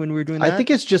Mainline when we were doing that. I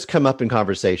think it's just come up in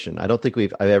conversation. I don't think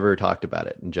I've ever talked about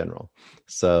it in general.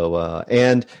 So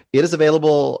and it is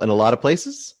available in a lot of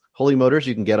places. Holy Motors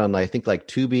you can get on I think like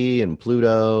Tubi and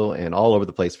Pluto and all over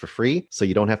the place for free, so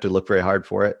you don't have to look very hard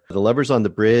for it. The Lovers on the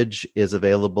Bridge is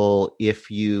available if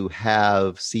you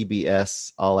have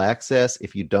CBS All Access.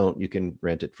 If you don't, you can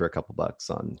rent it for a couple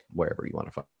bucks on wherever you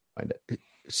want to find it.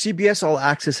 CBS All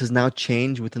Access has now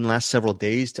changed within the last several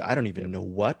days to I don't even know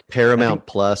what. Paramount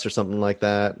Plus or something like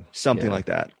that. Like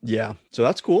that. Yeah. So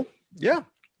that's cool. Yeah.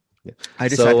 Yeah. I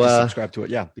decided to subscribe to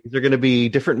it. Yeah. These are going to be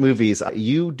different movies.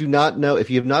 You do not know, if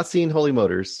you have not seen Holy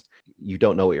Motors, you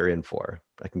don't know what you're in for.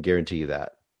 I can guarantee you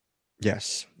that.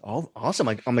 Yes. Awesome.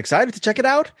 I'm excited to check it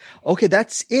out. Okay,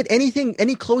 that's it.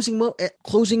 Any closing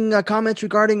comments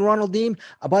regarding Ronald Neame?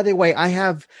 By the way,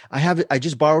 I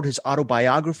just borrowed his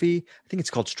autobiography. I think it's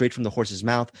called Straight from the Horse's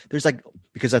Mouth. There's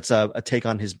because that's a take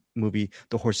on his movie,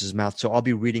 The Horse's Mouth. So I'll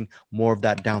be reading more of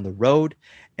that down the road,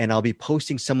 and I'll be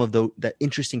posting some of the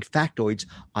interesting factoids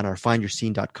on our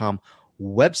findyourscene.com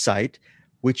website.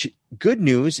 Which good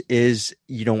news is,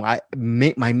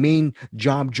 my main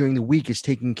job during the week is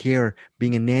taking care,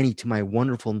 being a nanny to my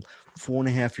wonderful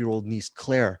 4.5-year-old niece,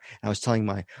 Claire. And I was telling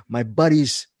my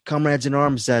buddies, comrades in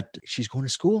arms, that she's going to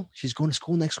school. She's going to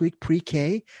school next week,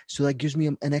 pre-K. So that gives me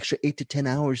an extra 8 to 10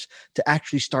 hours to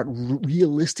actually start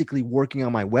realistically working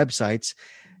on my websites.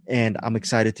 And I'm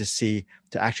excited to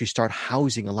actually start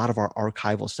housing a lot of our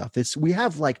archival stuff. We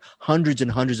have like hundreds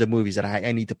and hundreds of movies that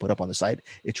I need to put up on the site.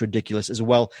 It's ridiculous, as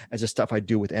well as the stuff I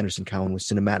do with Anderson Cowan with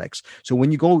cinematics. So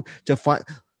when you go to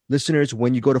listeners,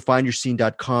 when you go to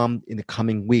findyourscene.com in the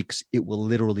coming weeks, it will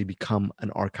literally become an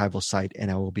archival site,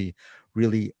 and I will be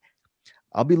really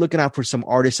I'll be looking out for some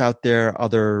artists out there,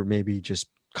 other maybe just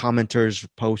commenters,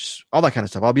 posts, all that kind of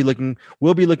stuff.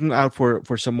 We'll be looking out for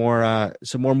some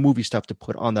more movie stuff to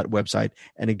put on that website.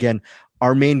 And again,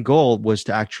 our main goal was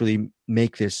to actually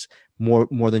make this more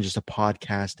than just a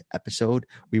podcast episode.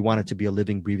 We want it to be a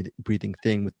living, breathing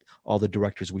thing with all the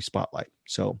directors we spotlight.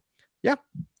 So yeah,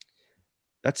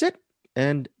 that's it.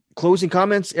 And closing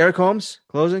comments, Eric Holmes,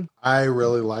 closing. I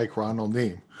really like Ronald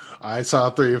Neame. I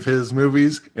saw 3 of his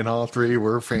movies, and all 3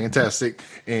 were fantastic.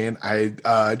 And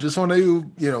I just want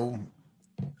to,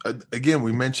 again,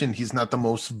 we mentioned he's not the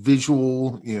most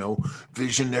visual,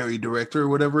 visionary director or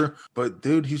whatever, but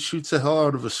dude, he shoots the hell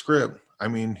out of a script. I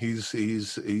mean, he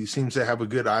seems to have a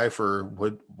good eye for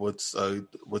what's a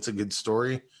good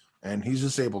story, and he's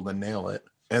just able to nail it.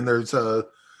 And there's a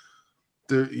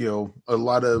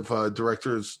lot of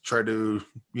directors try to,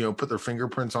 put their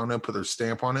fingerprints on it, put their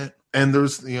stamp on it. And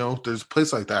there's a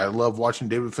place like that. I love watching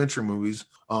David Fincher movies.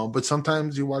 But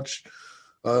sometimes you watch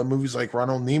movies like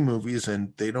Ronald Neame movies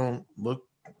and they don't look,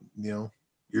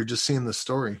 you're just seeing the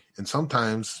story. And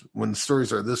sometimes when the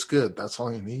stories are this good, that's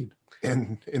all you need.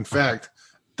 And in fact,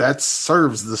 that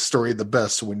serves the story the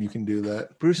best when you can do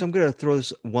that. Bruce, I'm going to throw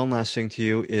this one last thing to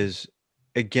you is,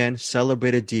 again,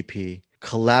 celebrated DP,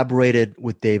 collaborated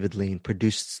with David Lean,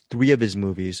 produced 3 of his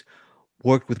movies,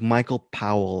 worked with Michael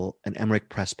Powell and Emmerich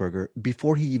Pressburger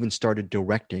before he even started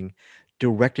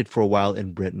directed for a while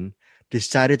in Britain,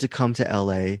 decided to come to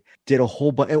LA, did a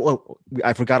whole bunch.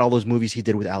 I forgot all those movies he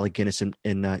did with Alec Guinness in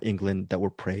England that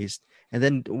were praised. And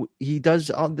then he does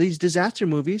all these disaster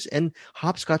movies and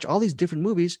Hopscotch, all these different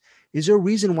movies. Is there a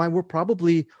reason why we're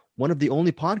probably one of the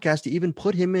only podcasts to even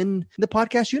put him in the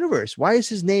podcast universe? Why is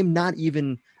his name not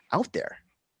even out there?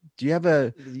 Do you have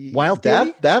a wild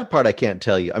theory? That part I can't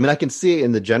tell you. I mean, I can see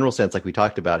in the general sense, like we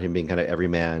talked about him being kind of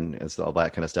everyman and all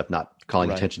that kind of stuff, not calling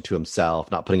attention to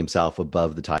himself, not putting himself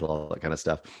above the title, all that kind of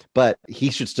stuff. But he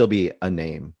should still be a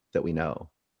name that we know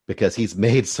because he's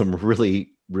made some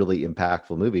really, really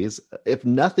impactful movies. If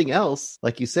nothing else,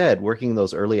 like you said, working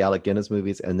those early Alec Guinness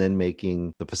movies and then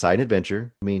making the Poseidon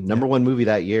Adventure. I mean, number one movie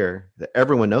that year that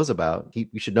everyone knows about.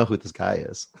 We should know who this guy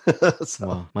is. So.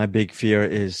 Well, my big fear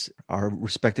is our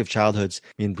respective childhoods.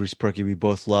 Me and Bruce Perky, we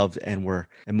both loved and were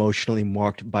emotionally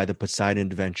marked by the Poseidon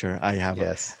Adventure. I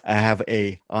have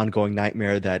a ongoing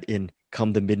nightmare that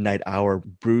come the midnight hour,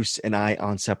 Bruce and I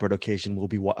on separate occasion will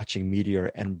be watching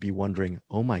Meteor and be wondering,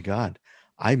 oh my God,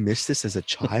 I missed this as a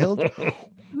child?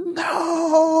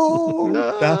 No.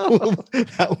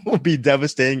 That will be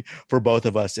devastating for both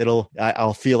of us.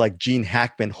 I'll feel like Gene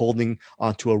Hackman holding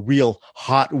onto a real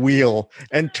hot wheel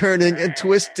and turning and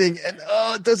twisting.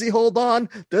 And does he hold on?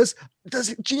 Does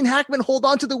Gene Hackman hold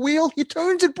on to the wheel? He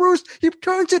turns it, Bruce. He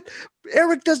turns it.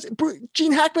 Eric, does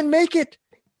Gene Hackman make it?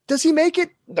 Does he make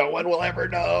it? No one will ever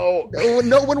know.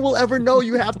 No one will ever know.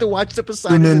 You have to watch the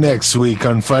Poseidon. Tune in next week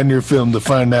on Find Your Film to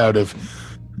find out if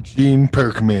Gene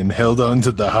Perkman held on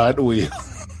to the hot wheel.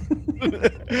 All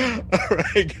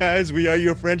right, guys. We are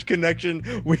your French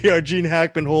connection. We are Gene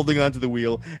Hackman holding onto the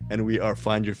wheel, and we are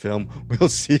Find Your Film. We'll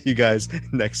see you guys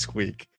next week.